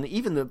Roethlisberger and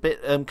even the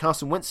bit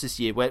Carson Wentz this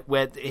year,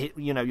 where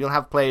you'll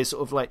have players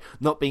sort of like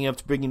not being able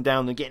to bring him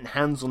down and getting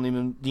hands on him,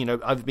 and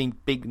either being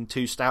big and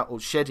too stout or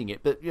shedding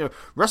it. But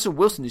Russell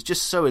Wilson is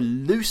just so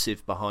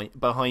elusive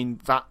behind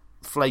that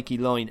flaky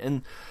line,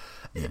 and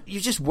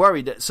you're just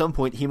worried that at some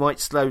point he might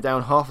slow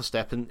down half a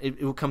step and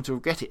it will come to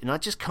regret it. And I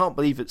just can't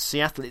believe that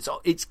Seattle.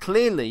 It's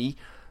clearly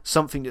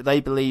something that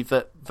they believe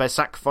that they're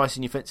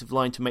sacrificing the offensive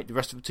line to make the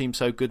rest of the team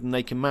so good and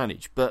they can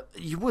manage. But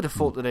you would have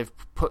thought that they've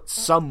put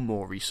some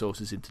more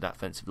resources into that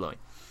offensive line.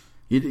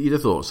 You'd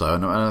have thought so,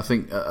 and I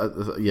think,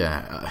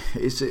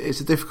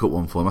 it's a difficult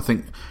one for them. I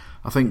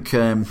think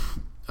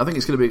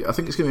it's going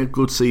to be a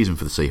good season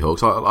for the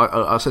Seahawks.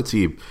 I said to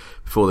you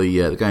before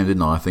the game,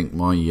 didn't I? I think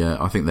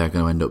they're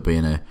going to end up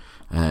being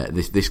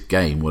this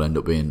game will end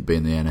up being the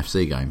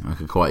NFC game. I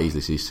could quite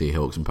easily see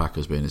Seahawks and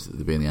Packers being the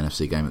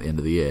NFC game at the end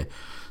of the year.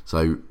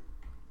 So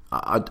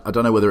I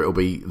don't know whether it'll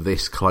be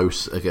this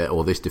close again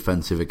or this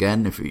defensive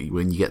again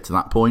when you get to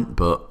that point,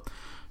 but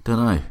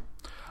don't know.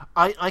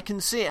 I can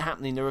see it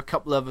happening. There are a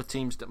couple other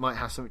teams that might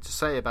have something to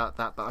say about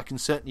that, but I can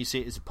certainly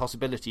see it as a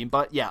possibility.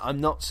 But yeah, I'm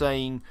not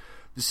saying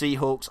the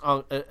Seahawks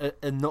are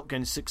not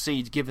going to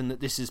succeed, given that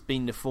this has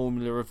been the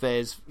formula of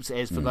theirs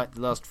for like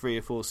the last 3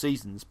 or 4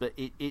 seasons. But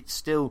it's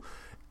still.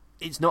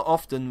 It's not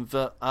often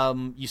that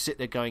you sit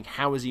there going,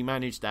 how has he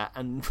managed that?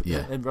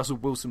 And Russell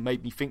Wilson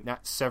made me think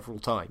that several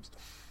times.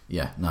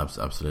 Yeah, no,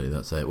 absolutely,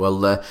 that's it.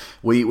 Well,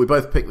 we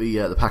both picked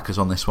the Packers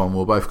on this one. We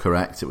were both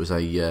correct. It was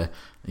a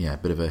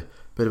bit of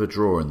a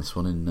draw in this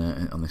one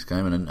on this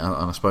game, and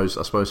I suppose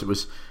it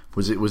was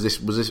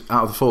this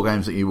out of the 4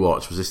 games that you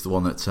watched, was this the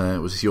one that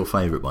was this your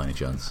favourite by any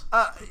chance?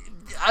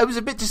 I was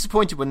a bit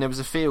disappointed when there was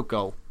a field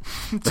goal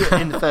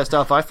in the first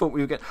half. I thought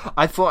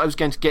I was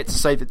going to get to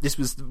say that this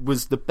was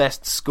the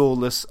best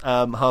scoreless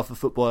half of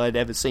football I'd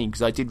ever seen,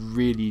 because I did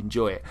really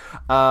enjoy it.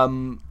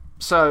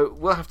 So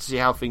we'll have to see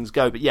how things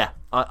go. But yeah,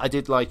 I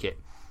did like it.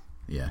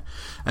 Yeah.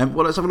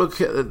 Well, let's have a look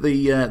at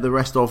the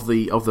rest of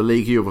the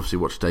league. You've obviously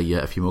watched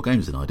a few more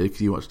games than I did,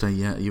 because you watched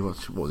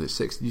what was it,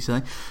 6? Did you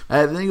say?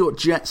 Then you got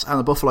Jets and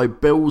the Buffalo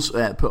Bills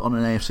put on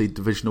an AFC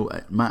divisional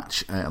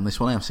match on this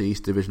one, AFC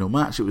East divisional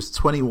match. It was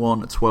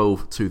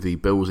 21-12 to the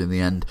Bills in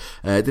the end.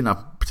 Didn't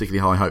have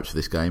particularly high hopes for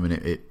this game, and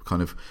it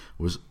kind of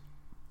was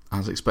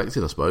as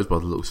expected, I suppose, by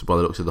the looks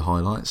of the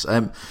highlights.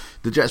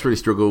 The Jets really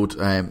struggled.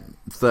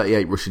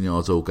 38 rushing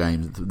yards all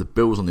game. The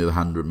Bills, on the other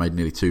hand, made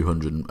nearly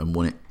 200 and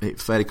won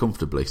it fairly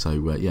comfortably. So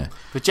yeah,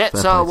 the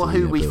Jets are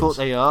who we thought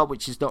they are,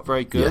 which is not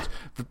very good. Yeah.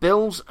 The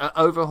Bills are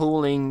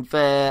overhauling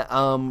their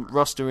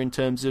roster in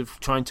terms of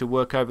trying to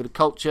work over the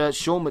culture.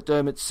 Sean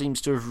McDermott seems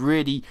to have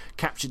really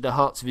captured the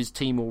hearts of his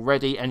team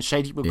already, and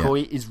Shady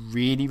McCoy is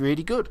really,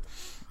 really good.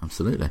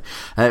 Absolutely.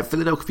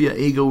 Philadelphia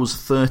Eagles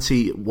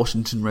 30,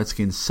 Washington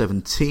Redskins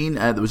 17.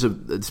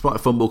 Despite a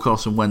fumble,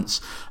 Carson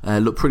Wentz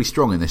looked pretty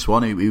strong in this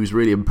one. He was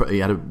really he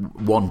had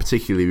one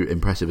particularly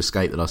impressive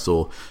escape that I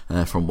saw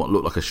from what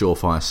looked like a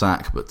surefire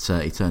sack, but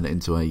he turned it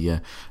into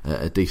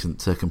a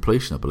decent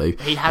completion, I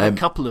believe. He had a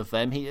couple of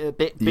them. He a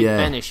bit Big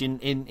Benish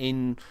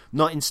in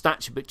not in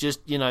stature, but just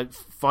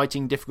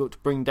fighting difficult to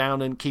bring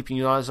down and keeping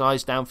your eyes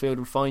downfield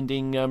and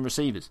finding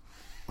receivers.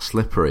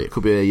 Slippery. It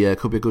could be a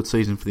good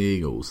season for the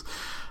Eagles.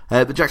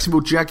 The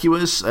Jacksonville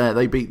Jaguars,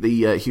 they beat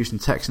the Houston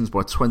Texans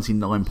by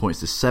 29 points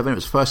to 7. It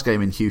was the first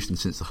game in Houston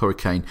since the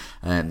hurricane,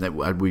 and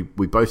we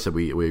both said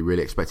we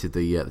really expected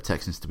the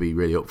Texans to be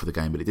really up for the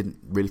game, but it didn't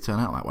really turn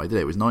out that way, did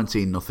it? It was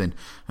 19-0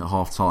 at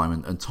half time,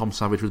 and Tom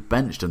Savage was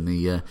benched in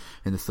the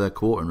third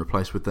quarter and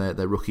replaced with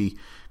their rookie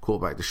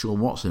quarterback Deshaun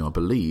Watson, I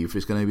believe,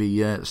 is going to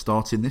be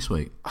starting this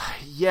week.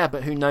 Yeah,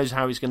 but who knows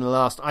how he's going to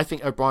last. I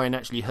think O'Brien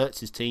actually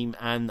hurts his team,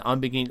 and I'm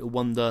beginning to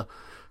wonder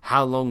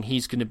how long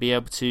he's going to be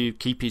able to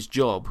keep his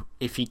job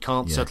if he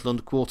can't settle on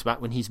the quarterback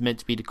when he's meant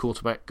to be the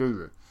quarterback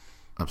guru.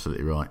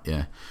 Absolutely right,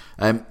 yeah.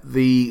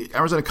 The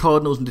Arizona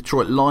Cardinals and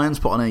Detroit Lions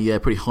put on a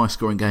pretty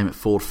high-scoring game at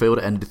Ford Field.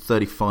 It ended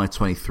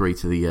 35-23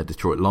 to the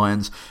Detroit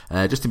Lions.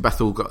 Justin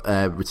Bethel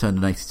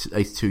returned an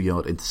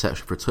 82-yard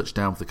interception for a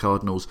touchdown for the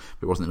Cardinals,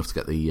 but it wasn't enough to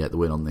get the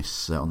win on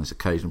this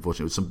occasion.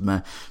 Unfortunately, it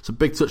was some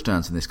big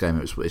touchdowns in this game.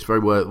 It's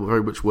very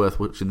much worth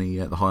watching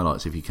the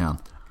highlights if you can.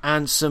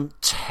 And some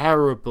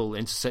terrible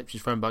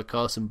interceptions thrown by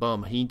Carson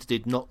Palmer. He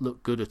did not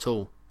look good at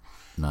all.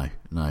 No,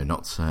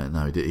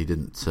 he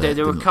didn't.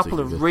 There were a couple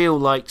of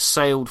real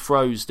sailed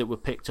throws that were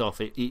picked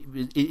off.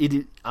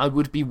 I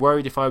would be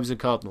worried if I was a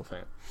Cardinal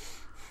fan.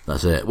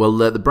 That's it. Well,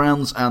 the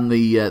Browns and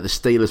the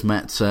Steelers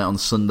met on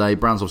Sunday.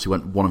 Browns obviously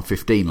went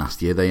 1-15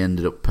 last year. They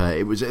ended up.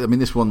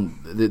 This one.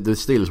 The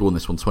Steelers won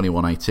this one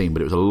 21-18,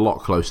 but it was a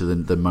lot closer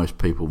than most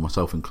people,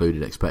 myself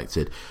included,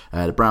 expected.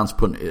 The Browns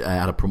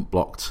had a punt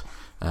blocked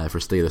for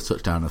a Steelers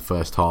touchdown in the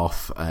first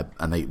half,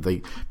 and they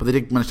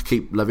did manage to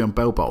keep Le'Veon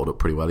Bell bottled up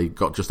pretty well. He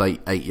got just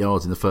 8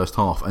 yards in the first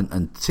half,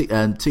 and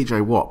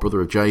TJ Watt,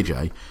 brother of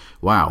JJ,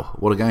 wow,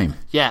 what a game!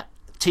 Yeah,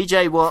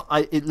 TJ Watt,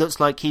 it looks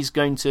like he's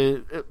going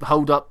to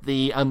hold up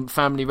the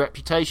family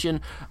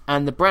reputation,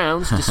 and the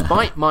Browns,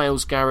 despite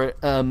Myles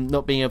Garrett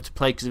not being able to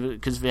play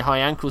because of the high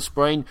ankle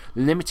sprain,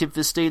 limited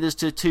the Steelers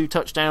to 2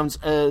 touchdowns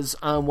as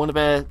one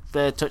of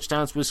their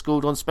touchdowns was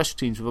scored on special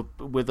teams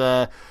with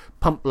a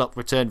pump block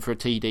return for a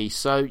TD.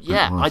 So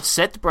yeah, I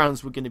said the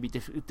Browns were going to be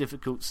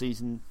difficult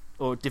season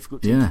or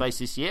difficult team to face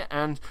this year,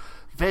 and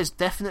there's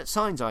definite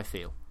signs, I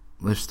feel.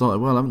 They've started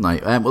well, haven't they?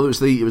 Well, it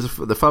was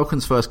the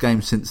Falcons' first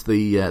game since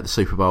the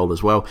Super Bowl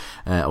as well.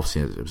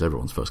 Obviously, it was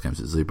everyone's first game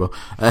since the Super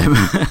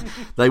Bowl.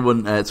 They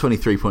won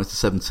 23 points to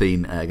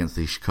 17 against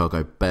the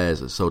Chicago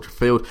Bears at Soldier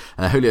Field.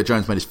 Julio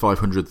Jones made his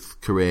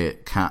 500th career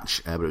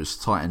catch, but it was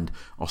tight end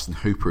Austin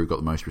Hooper who got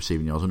the most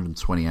receiving yards,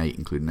 128,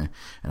 including an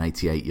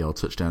 88-yard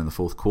touchdown in the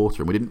fourth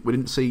quarter. And we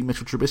didn't see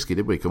Mitchell Trubisky,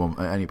 did we? Come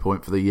on, at any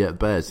point for the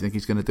Bears. Do you think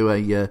he's going to do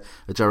a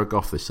Jared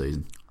Goff this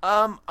season?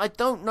 I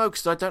don't know,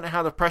 because I don't know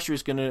how the pressure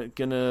is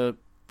gonna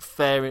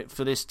fare it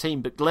for this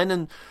team. But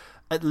Glennon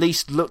at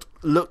least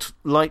looked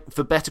like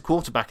the better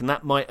quarterback, and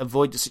that might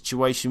avoid the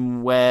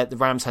situation where the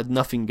Rams had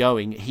nothing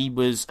going. He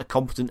was a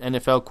competent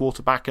NFL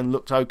quarterback and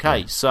looked okay.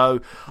 Yeah.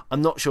 So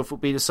I'm not sure if it'll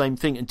be the same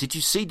thing. And did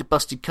you see the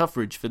busted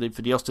coverage for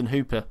the Austin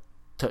Hooper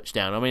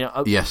touchdown? I mean,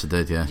 yes, I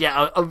did. Yeah.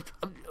 Yeah.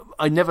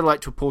 I never like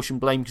to apportion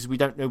blame because we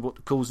don't know what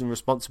the cause and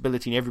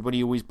responsibility, and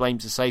everybody always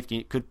blames the safety.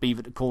 It could be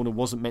that the corner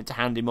wasn't meant to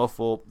hand him off,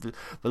 or the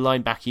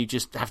linebacker. You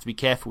just have to be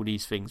careful with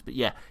these things. But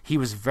yeah, he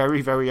was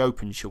very, very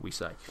open, shall we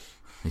say.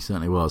 He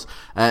certainly was.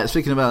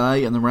 Speaking of LA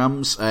and the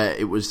Rams,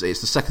 it's the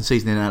second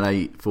season in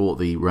LA for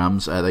the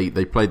Rams.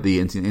 They played the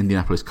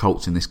Indianapolis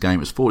Colts in this game. It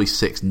was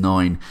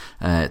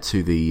 46-9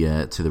 to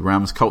the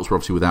Rams. Colts were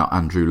obviously without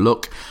Andrew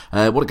Luck.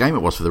 What a game it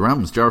was for the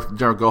Rams. Jared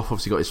Goff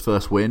obviously got his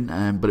first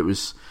win, but it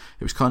was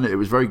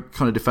very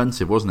kind of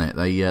defensive, wasn't it?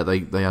 They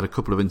had a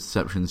couple of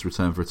interceptions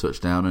returned for a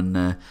touchdown,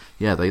 and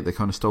they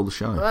kind of stole the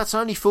show. Well, that's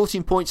only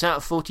 14 points out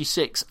of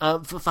 46.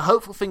 For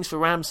hopeful things for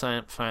Rams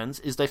fans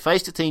is they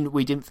faced a team that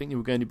we didn't think they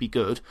were going to be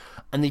good,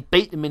 and they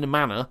beat them in a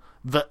manner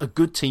that a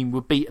good team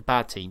would beat a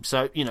bad team.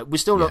 So we're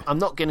still not. I'm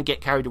not going to get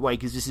carried away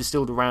because this is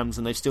still the Rams,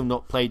 and they've still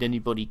not played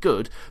anybody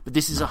good. But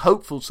this is a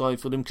hopeful side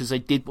for them because they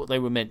did what they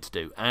were meant to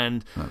do,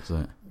 and that's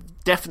it.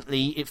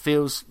 Definitely, it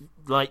feels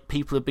like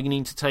people are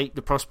beginning to take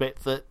the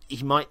prospect that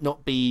he might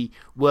not be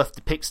worth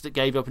the picks that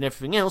gave up and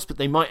everything else, but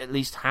they might at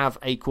least have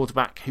a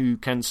quarterback who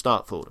can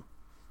start for them.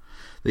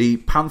 The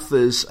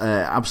Panthers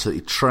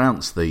absolutely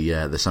trounced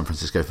the San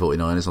Francisco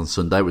 49ers on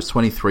Sunday. It was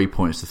 23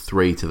 points to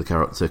 3 to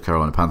the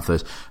Carolina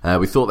Panthers.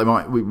 We thought they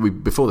might. We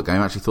before the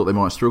game actually thought they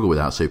might struggle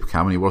without Super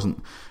Cam, and he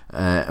wasn't.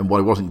 And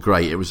while it wasn't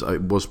great, it was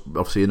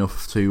obviously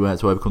enough to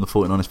overcome the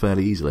 49ers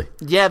fairly easily.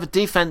 Yeah, the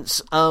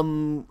defense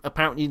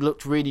apparently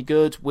looked really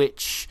good,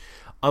 which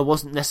I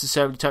wasn't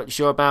necessarily totally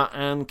sure about,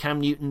 and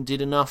Cam Newton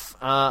did enough.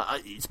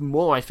 It's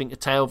more, I think, a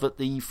tale that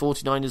the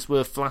 49ers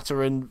were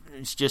flatter, and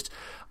it's just,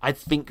 I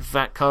think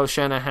that Kyle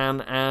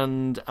Shanahan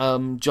and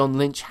John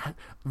Lynch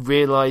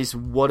realise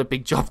what a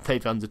big job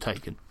they've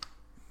undertaken.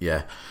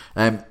 Yeah.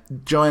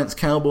 Giants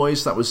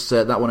Cowboys, that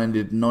one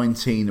ended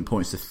 19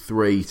 points to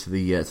 3 to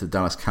the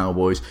Dallas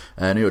Cowboys.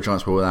 New York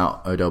Giants were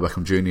without Odell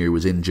Beckham Jr., who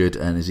was injured,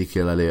 and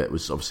Ezekiel Elliott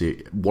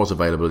was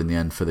available in the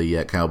end for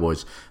the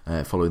Cowboys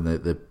following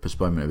the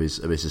postponement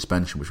of his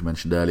suspension, which we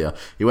mentioned earlier.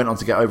 He went on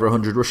to get over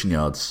 100 rushing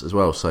yards as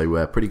well,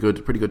 so pretty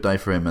good day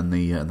for him and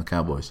the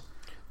Cowboys.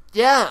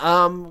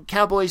 Yeah,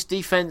 Cowboys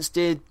defense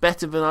did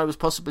better than I was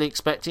possibly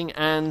expecting,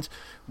 and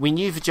we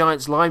knew the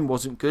Giants line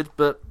wasn't good,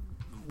 but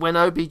when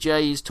OBJ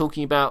is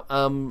talking about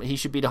he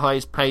should be the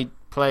highest paid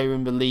player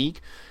in the league,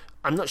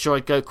 I'm not sure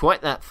I'd go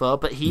quite that far,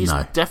 but he's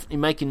definitely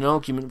making an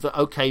argument that,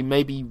 okay,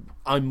 maybe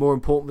I'm more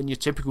important than your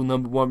typical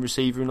number one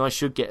receiver and I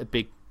should get a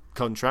big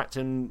contract,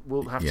 and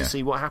we'll have to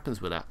see what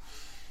happens with that.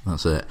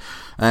 That's it.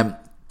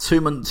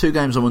 Two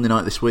games on Monday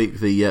night this week.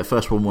 The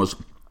first one was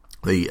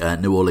the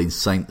New Orleans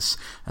Saints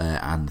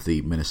and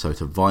the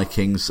Minnesota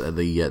Vikings.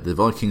 The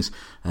Vikings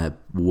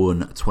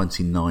won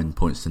 29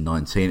 points to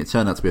 19. It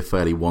turned out to be a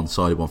fairly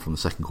one-sided one from the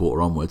second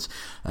quarter onwards.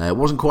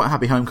 Wasn't quite a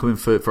happy homecoming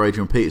for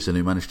Adrian Peterson,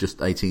 who managed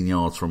just 18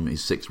 yards from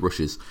his 6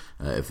 rushes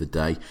of the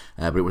day.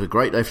 But it was a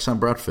great day for Sam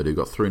Bradford, who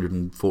got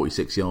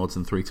 346 yards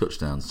and 3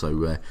 touchdowns.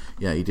 So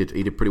he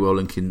did pretty well,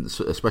 linking,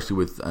 especially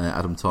with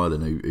Adam Tyler,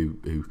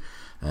 who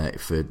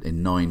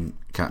in 9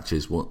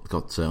 catches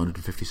got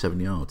 157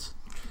 yards.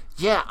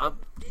 Yeah,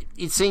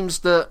 it seems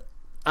that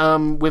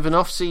with an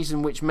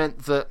off-season, which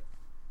meant that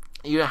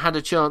you had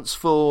a chance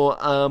for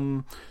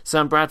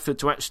Sam Bradford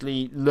to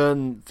actually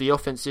learn the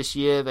offense this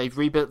year. They've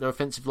rebuilt their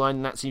offensive line,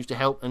 and that seems to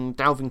help, and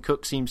Dalvin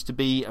Cook seems to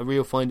be a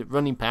real find at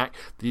running back.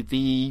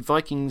 The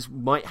Vikings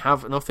might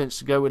have an offense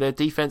to go with their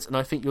defense, and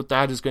I think your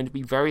dad is going to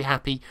be very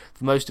happy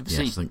for most of the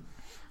season.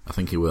 I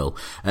think he will.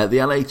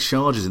 The LA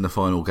Chargers in the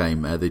final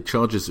game. The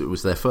Chargers, it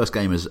was their first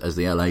game as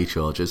the LA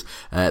Chargers.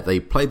 They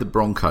played the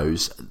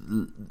Broncos,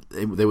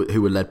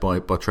 who were led by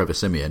Trevor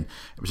Siemian.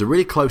 It was a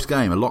really close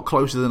game, a lot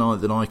closer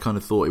than I kind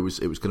of thought it was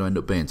going to end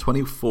up being.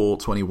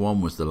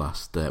 24-21 was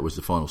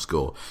the final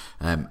score,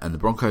 and the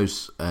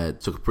Broncos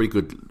took a pretty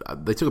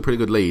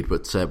good lead,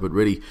 but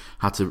really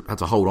had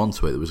to hold on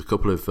to it. There was a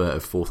couple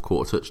of fourth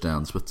quarter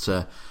touchdowns, but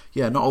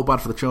not all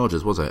bad for the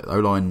Chargers, was it?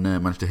 O-line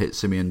managed to hit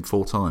Siemian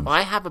 4 times.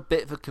 I have a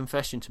bit of a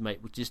confession to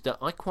make, which is that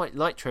I quite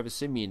like Trevor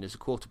Siemian as a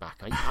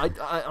quarterback.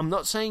 I'm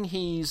not saying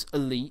he's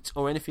elite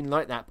or anything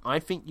like that, but I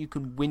think you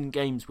can win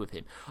games with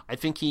him. I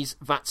think he's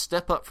that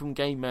step up from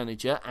game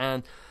manager,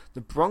 and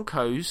the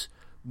Broncos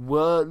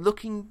were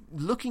looking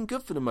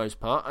good for the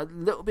most part. A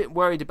little bit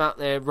worried about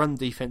their run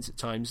defense at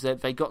times.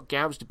 They got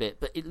gouged a bit,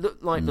 but it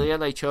looked like the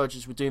LA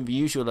Chargers were doing the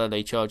usual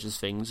LA Chargers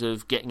things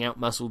of getting out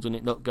muscled and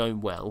it not going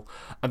well.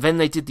 And then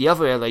they did the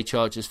other LA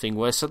Chargers thing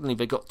where suddenly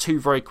they got 2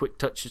 very quick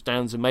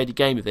touchdowns and made a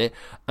game of it,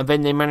 and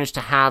then they managed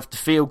to have the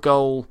field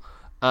goal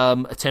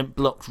attempt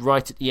blocked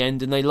right at the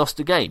end, and they lost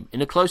the game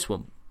in a close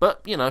one.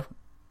 But,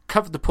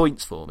 covered the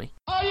points for me.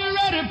 Are you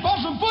ready for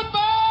some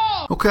football?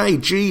 Okay,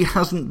 G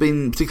hasn't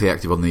been particularly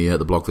active on the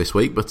blog this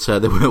week, but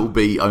there will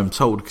be, I'm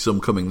told, some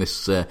coming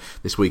this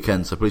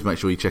weekend, so please make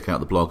sure you check out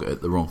the blog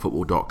at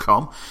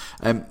thewrongfootball.com.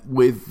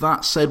 With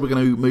that said, we're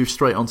going to move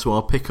straight on to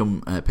our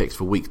Pick'em picks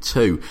for week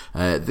 2.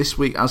 This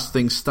week, as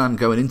things stand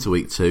going into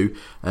week 2,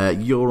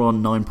 you're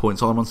on 9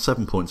 points, I'm on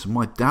 7 points, and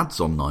my dad's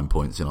on 9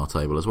 points in our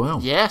table as well.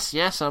 Yes,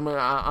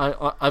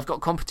 I've got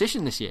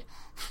competition this year.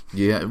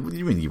 Yeah, what do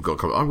you mean you've got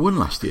competition? I won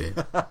last year.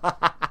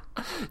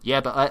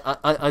 Yeah, but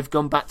I've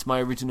gone back to my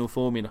original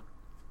formula.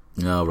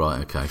 Oh,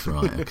 right,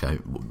 okay.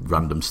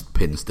 Random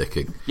pin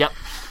sticking. Yep.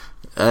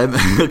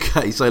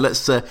 Okay, so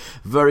let's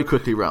very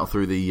quickly rattle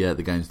through the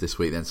games this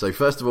week then. So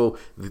first of all,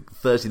 the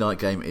Thursday night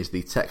game is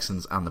the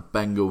Texans and the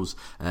Bengals.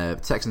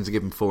 Texans are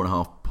given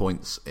 4.5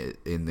 points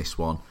in this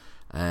one.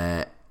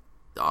 I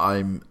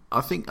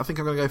think I'm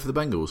going to go for the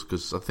Bengals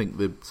because I think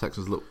the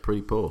Texans look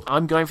pretty poor.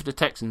 I'm going for the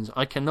Texans.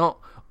 I cannot,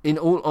 in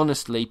all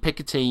honesty, pick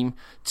a team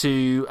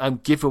to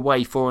give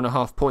away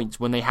 4.5 points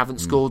when they haven't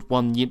scored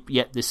one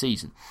yet this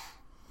season.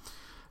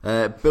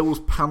 Bills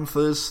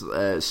Panthers,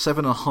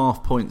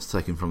 7.5 points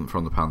taken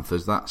from the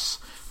Panthers. That's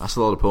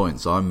a lot of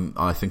points.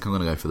 I think I'm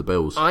going to go for the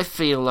Bills. I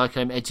feel like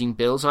I'm edging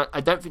Bills.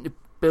 I don't think the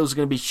Bills are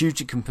going to be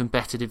hugely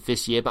competitive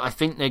this year, but I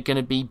think they're going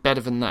to be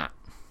better than that.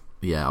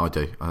 Yeah, I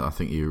do. I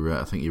think you're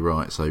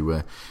right. So,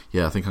 I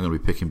think I'm going to be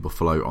picking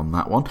Buffalo on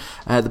that one.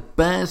 The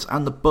Bears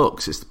and the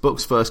Bucks. It's the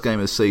Bucks' first game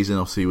of the season,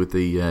 obviously with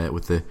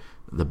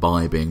the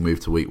bye being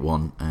moved to week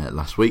 1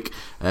 last week.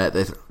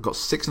 They've got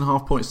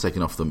 6.5 points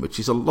taken off them, which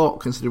is a lot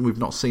considering we've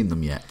not seen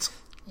them yet.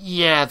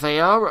 Yeah,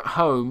 they are at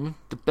home.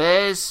 The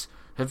Bears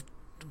have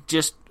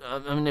just...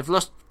 they've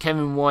lost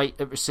Kevin White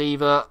at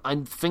receiver. I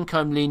think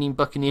I'm leaning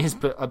Buccaneers,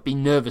 but I'd be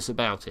nervous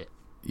about it.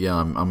 Yeah,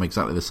 I'm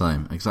exactly the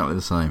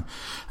same.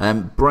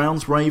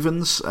 Browns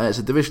Ravens. It's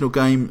a divisional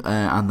game,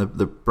 and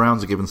the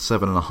Browns are given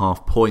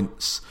 7.5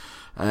 points.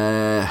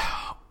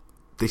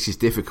 This is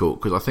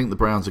difficult because I think the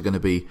Browns are going to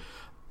be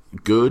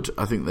good.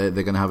 I think they're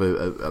going to have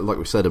like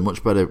we said, a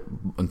much better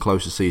and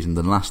closer season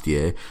than last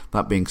year.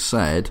 That being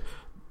said,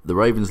 the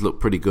Ravens look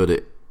pretty good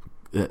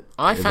at.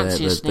 I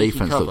fancy a sneaky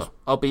cover.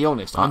 I'll be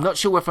honest. I'm not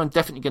sure whether I'm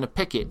definitely going to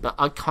pick it, but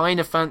I kind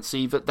of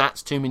fancy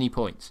that's too many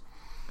points.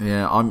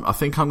 Yeah, I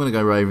think I'm going to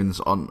go Ravens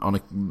on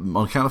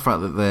account of the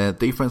fact that their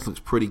defense looks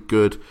pretty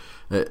good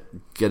at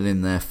getting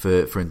in there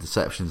for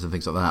interceptions and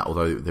things like that,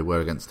 although they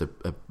were against a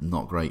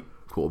not great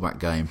quarterback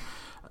game.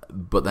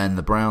 But then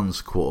the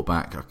Browns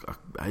quarterback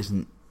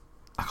isn't...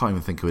 I can't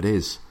even think who it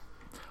is.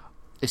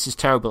 This is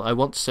terrible. I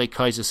want to say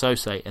Kaiser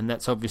Sose, and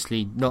that's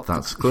obviously not...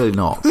 That's clearly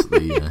not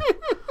the...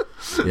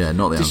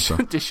 not the answer.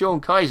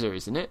 Deshaun Kaiser,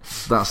 isn't it?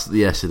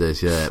 Yes, it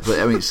is. Yeah, but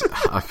I mean,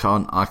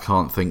 I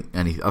can't think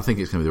any. I think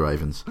it's going to be the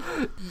Ravens.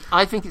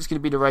 I think it's going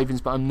to be the Ravens,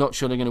 but I'm not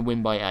sure they're going to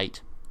win by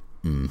 8.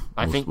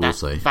 I think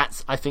that's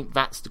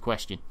the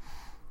question.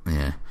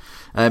 Yeah.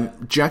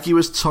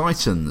 Jaguars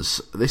Titans.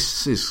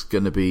 This is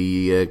going to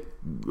be.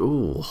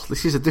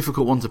 This is a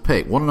difficult one to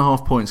pick.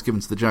 1.5 points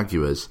given to the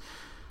Jaguars.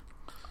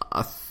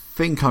 I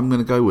think I'm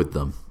going to go with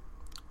them.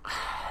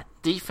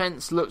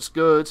 Defense looks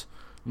good.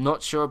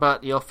 Not sure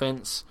about the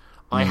offense.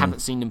 I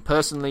haven't seen them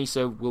personally,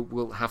 so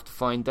we'll have to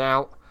find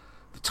out.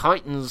 The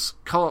Titans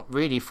can't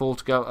really afford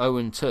to go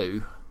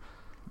 0-2.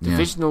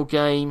 Divisional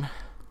game.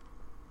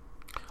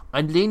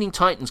 I'm leaning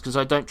Titans because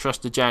I don't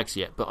trust the Jags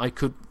yet, but I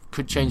could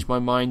change my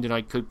mind and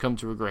I could come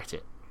to regret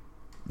it.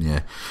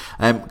 Yeah.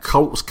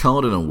 Colts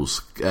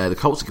Cardinals. The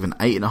Colts are given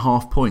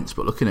 8.5 points,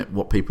 but looking at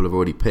what people have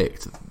already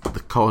picked, the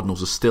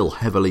Cardinals are still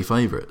heavily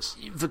favourites.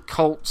 The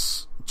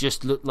Colts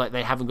just look like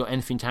they haven't got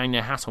anything to hang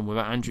their hat on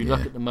without Andrew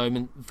Luck at the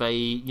moment.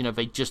 They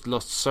just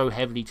lost so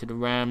heavily to the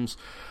Rams.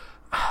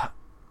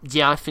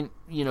 I think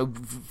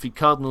the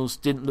Cardinals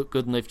didn't look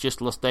good, and they've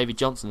just lost David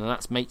Johnson, and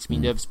that makes me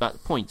nervous about the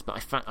points.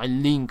 But I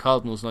lean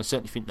Cardinals, and I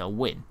certainly think they'll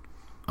win.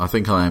 I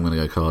think I am going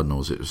to go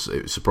Cardinals.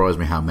 It surprised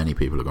me how many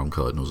people have gone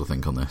Cardinals. I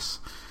think on this.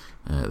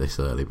 this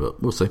early,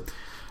 but we'll see.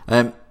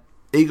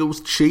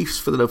 Eagles, Chiefs,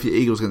 Philadelphia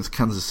Eagles against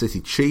Kansas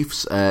City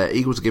Chiefs.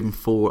 Eagles are given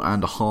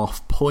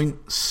 4.5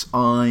 points.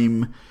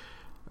 I'm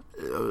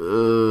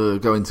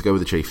going to go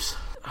with the Chiefs.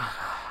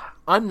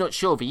 I'm not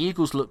sure. The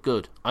Eagles look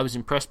good. I was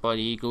impressed by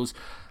the Eagles.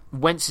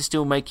 Wentz is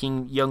still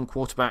making young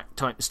quarterback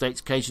type mistakes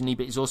occasionally,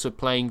 but he's also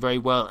playing very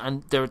well.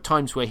 And there are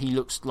times where he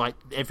looks like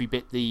every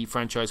bit the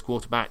franchise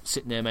quarterback,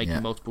 sitting there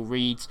making multiple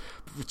reads.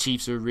 The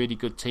Chiefs are a really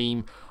good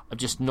team. I'm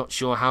just not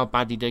sure how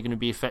badly they're going to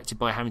be affected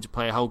by having to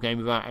play a whole game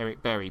without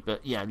Eric Berry.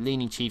 But yeah,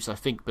 leaning Chiefs, I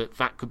think, but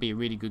that could be a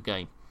really good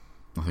game.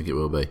 I think it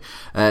will be.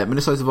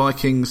 Minnesota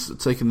Vikings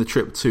taking the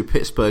trip to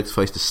Pittsburgh to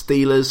face the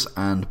Steelers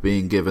and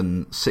being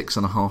given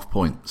 6.5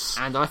 points.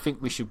 And I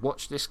think we should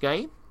watch this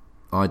game.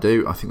 I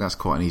do. I think that's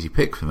quite an easy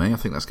pick for me. I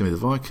think that's going to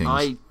be the Vikings.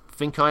 I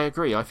think I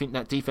agree. I think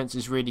that defense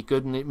is really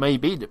good, and it may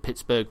be that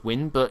Pittsburgh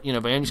win, but they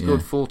only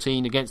scored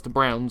 14 against the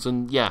Browns,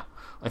 and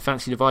I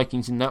fancy the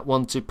Vikings in that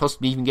one to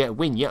possibly even get a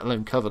win, yet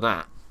alone cover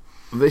that.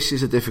 This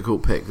is a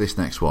difficult pick, this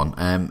next one.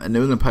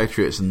 New England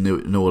Patriots and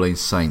New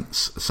Orleans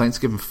Saints. Saints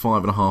given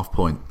 5.5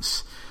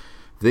 points.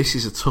 This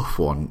is a tough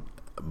one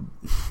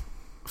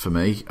for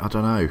me. I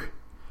don't know.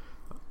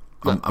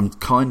 I'm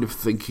kind of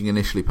thinking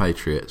initially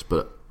Patriots,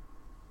 but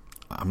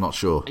I'm not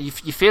sure. You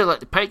feel like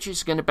the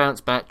Patriots are going to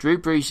bounce back. Drew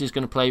Brees is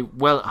going to play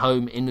well at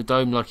home in the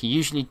Dome like he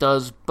usually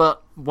does,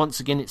 but once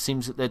again it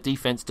seems that their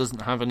defense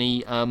doesn't have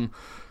any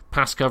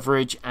pass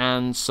coverage,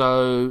 and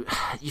so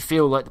you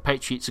feel like the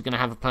Patriots are going to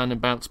have a plan and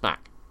bounce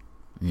back.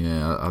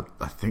 Yeah,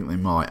 I think they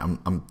might.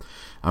 I'm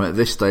at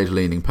this stage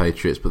leaning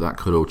Patriots, but that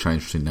could all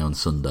change between now and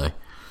Sunday.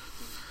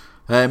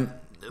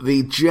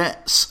 The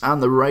Jets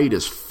and the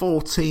Raiders,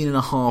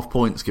 14.5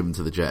 points given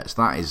to the Jets.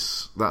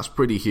 That's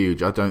pretty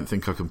huge. I don't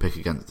think I can pick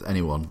against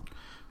anyone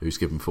who's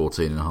given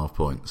 14.5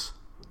 points.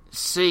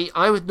 See,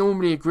 I would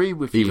normally agree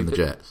with you. Even the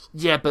Jets.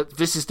 Yeah, but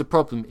this is the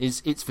problem,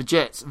 is it's the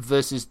Jets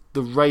versus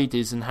the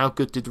Raiders, and how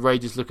good did the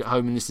Raiders look at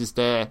home, and this is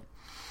their...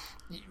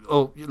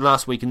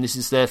 last week, and this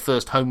is their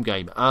first home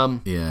game.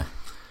 Yeah.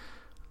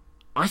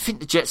 I think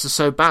the Jets are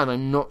so bad,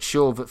 I'm not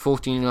sure that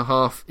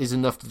 14.5 is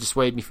enough to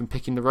dissuade me from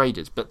picking the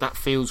Raiders, but that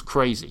feels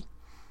crazy.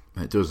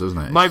 It does, doesn't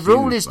it? My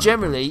rule is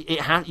generally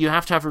you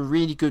have to have a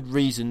really good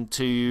reason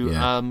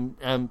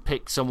to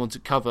pick someone to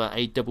cover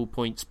a double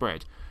point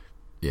spread.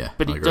 Yeah,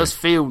 but it does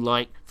feel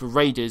like the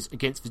Raiders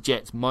against the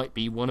Jets might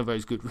be one of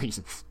those good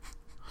reasons.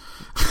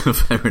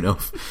 Fair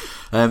enough.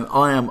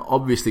 I am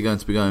obviously going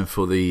to be going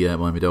for the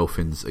Miami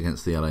Dolphins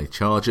against the LA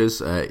Chargers,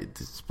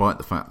 despite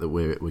the fact that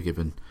we're only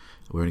given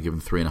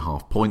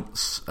 3.5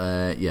 points.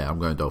 I'm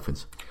going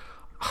Dolphins.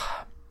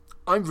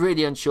 I'm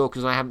really unsure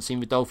because I haven't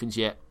seen the Dolphins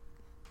yet.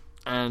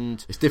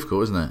 And it's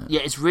difficult, isn't it?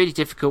 Yeah, it's really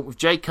difficult with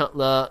Jay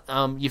Cutler.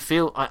 You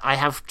feel I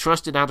have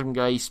trusted Adam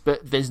Gase,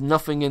 but there's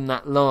nothing in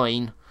that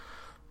line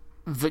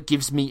that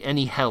gives me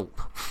any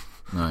help.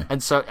 No.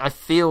 And so I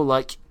feel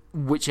like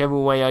whichever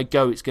way I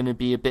go, it's going to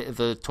be a bit of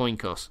a coin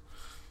toss.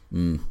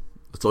 A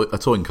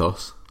coin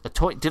toss?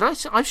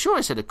 I'm sure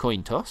I said a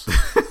coin toss.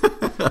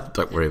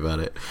 Don't worry about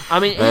it.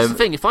 I mean, here's the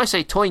thing. If I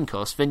say coin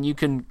toss, then you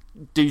can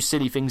do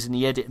silly things in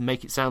the edit and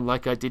make it sound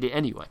like I did it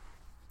anyway.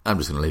 I'm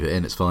just going to leave it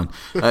in, it's fine.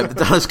 The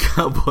Dallas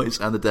Cowboys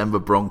and the Denver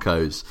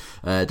Broncos.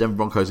 Denver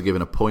Broncos are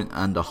given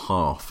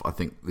 1.5. I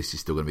think this is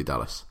still going to be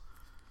Dallas.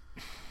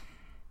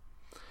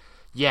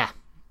 Yeah.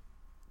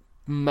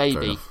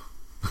 Maybe.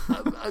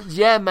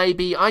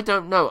 Maybe. I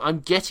don't know. I'm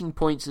getting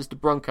points as the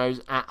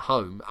Broncos at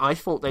home. I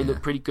thought they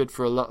looked pretty good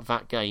for a lot of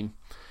that game.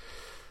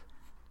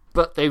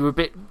 But they were a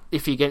bit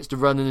iffy against the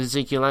run, and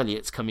Ezekiel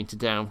Elliott's coming to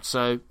down.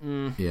 So,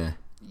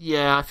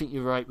 yeah, I think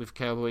you're right with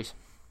Cowboys.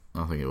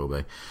 I think it will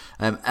be.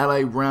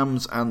 LA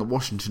Rams and the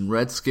Washington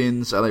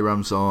Redskins. LA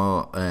Rams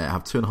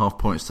have 2.5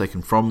 points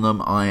taken from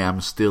them. I am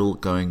still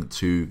going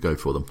to go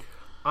for them.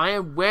 I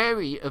am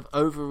wary of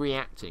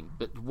overreacting,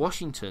 but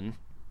Washington,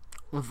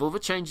 with all the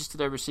changes to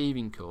their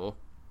receiving core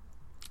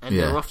and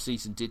their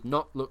off-season, did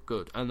not look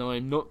good, and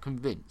I'm not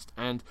convinced.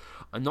 And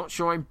I'm not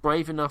sure I'm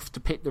brave enough to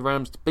pick the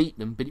Rams to beat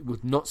them, but it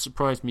would not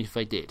surprise me if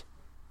they did.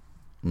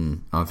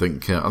 I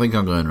think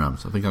I'm going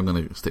Rams. I think I'm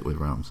going to stick with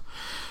Rams.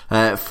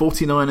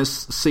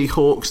 49ers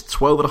Seahawks,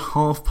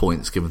 12.5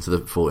 points given to the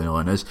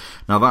 49ers.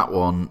 Now that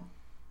one,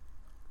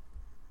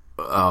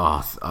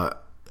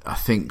 I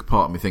think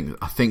part of me thinks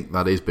I think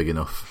that is big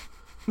enough.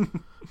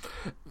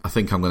 I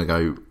think I'm going to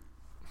go.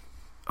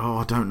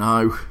 I don't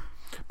know.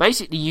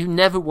 Basically, you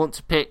never want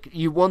to pick.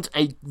 You want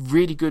a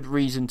really good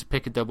reason to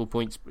pick a double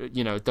points,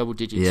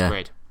 double-digit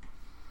spread.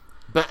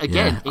 But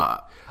again,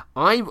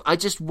 I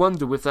just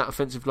wonder with that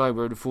offensive line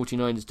where the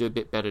 49ers do a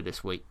bit better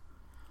this week.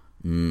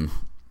 We'll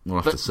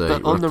have to see.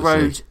 But on the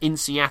road in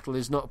Seattle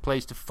is not a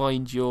place to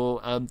find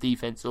your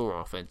defense or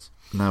offense.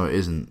 No, it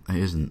isn't. It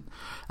isn't.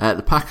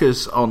 The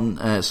Packers on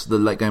the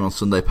late game on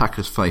Sunday.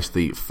 Packers face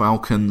the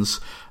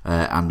Falcons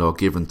and are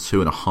given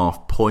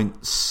 2.5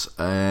 points.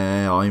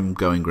 I'm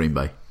going Green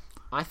Bay.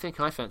 I think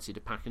I fancy the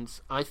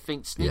Packers. I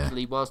think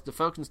sneakily, whilst the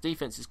Falcons'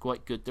 defense is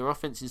quite good, their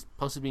offense is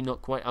possibly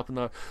not quite up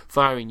and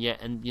firing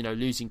yet, and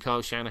losing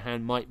Kyle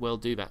Shanahan might well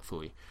do that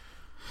for you.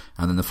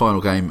 And then the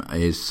final game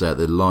is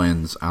the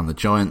Lions and the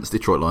Giants,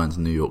 Detroit Lions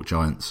and New York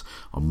Giants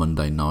on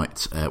Monday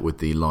night, with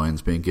the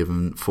Lions being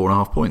given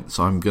 4.5 points.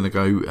 So I'm going to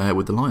go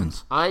with the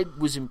Lions. I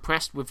was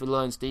impressed with the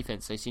Lions'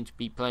 defence. They seem to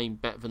be playing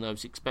better than I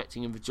was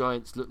expecting, and the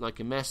Giants look like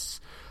a mess.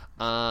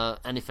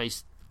 And if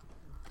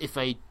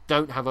they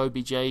don't have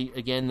OBJ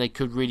again, they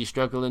could really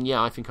struggle. And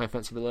I think I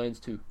fancy the Lions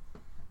too.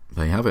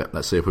 There you have it.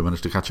 Let's see if we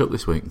manage to catch up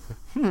this week.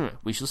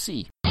 We shall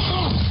see.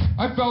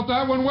 I felt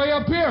that one way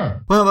up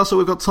here. Well, that's all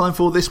we've got time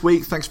for this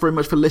week. Thanks very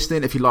much for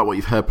listening. If you like what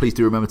you've heard, please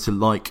do remember to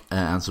like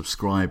and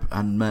subscribe,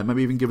 and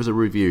maybe even give us a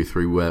review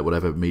through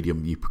whatever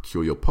medium you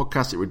procure your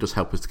podcast. It really does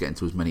help us to get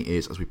into as many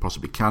ears as we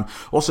possibly can.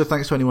 Also,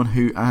 thanks to anyone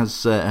who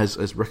has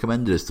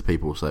recommended us to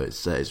people. So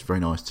it's very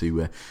nice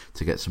to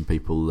get some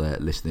people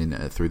listening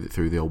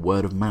through the old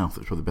word of mouth.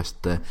 It's probably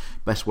the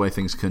best way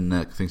things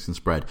can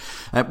spread.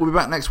 We'll be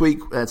back next week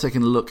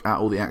taking a look at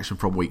all the action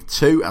from week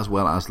 2, as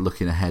well as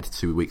looking ahead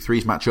to week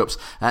 3's matchups.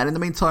 And in the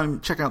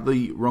meantime, check out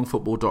the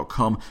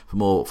wrongfootball.com for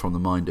more from the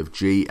mind of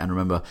G. And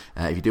remember,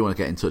 if you do want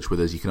to get in touch with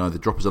us, you can either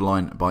drop us a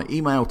line by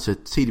email to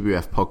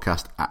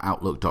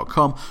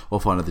twfpodcast@outlook.com, or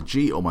find either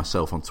G or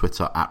myself on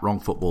Twitter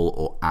 @wrongfootball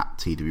or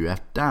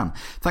 @twfdan.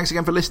 Thanks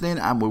again for listening,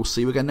 and we'll see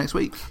you again next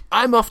week.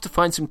 I'm off to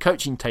find some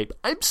coaching tape.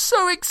 I'm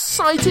so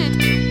excited!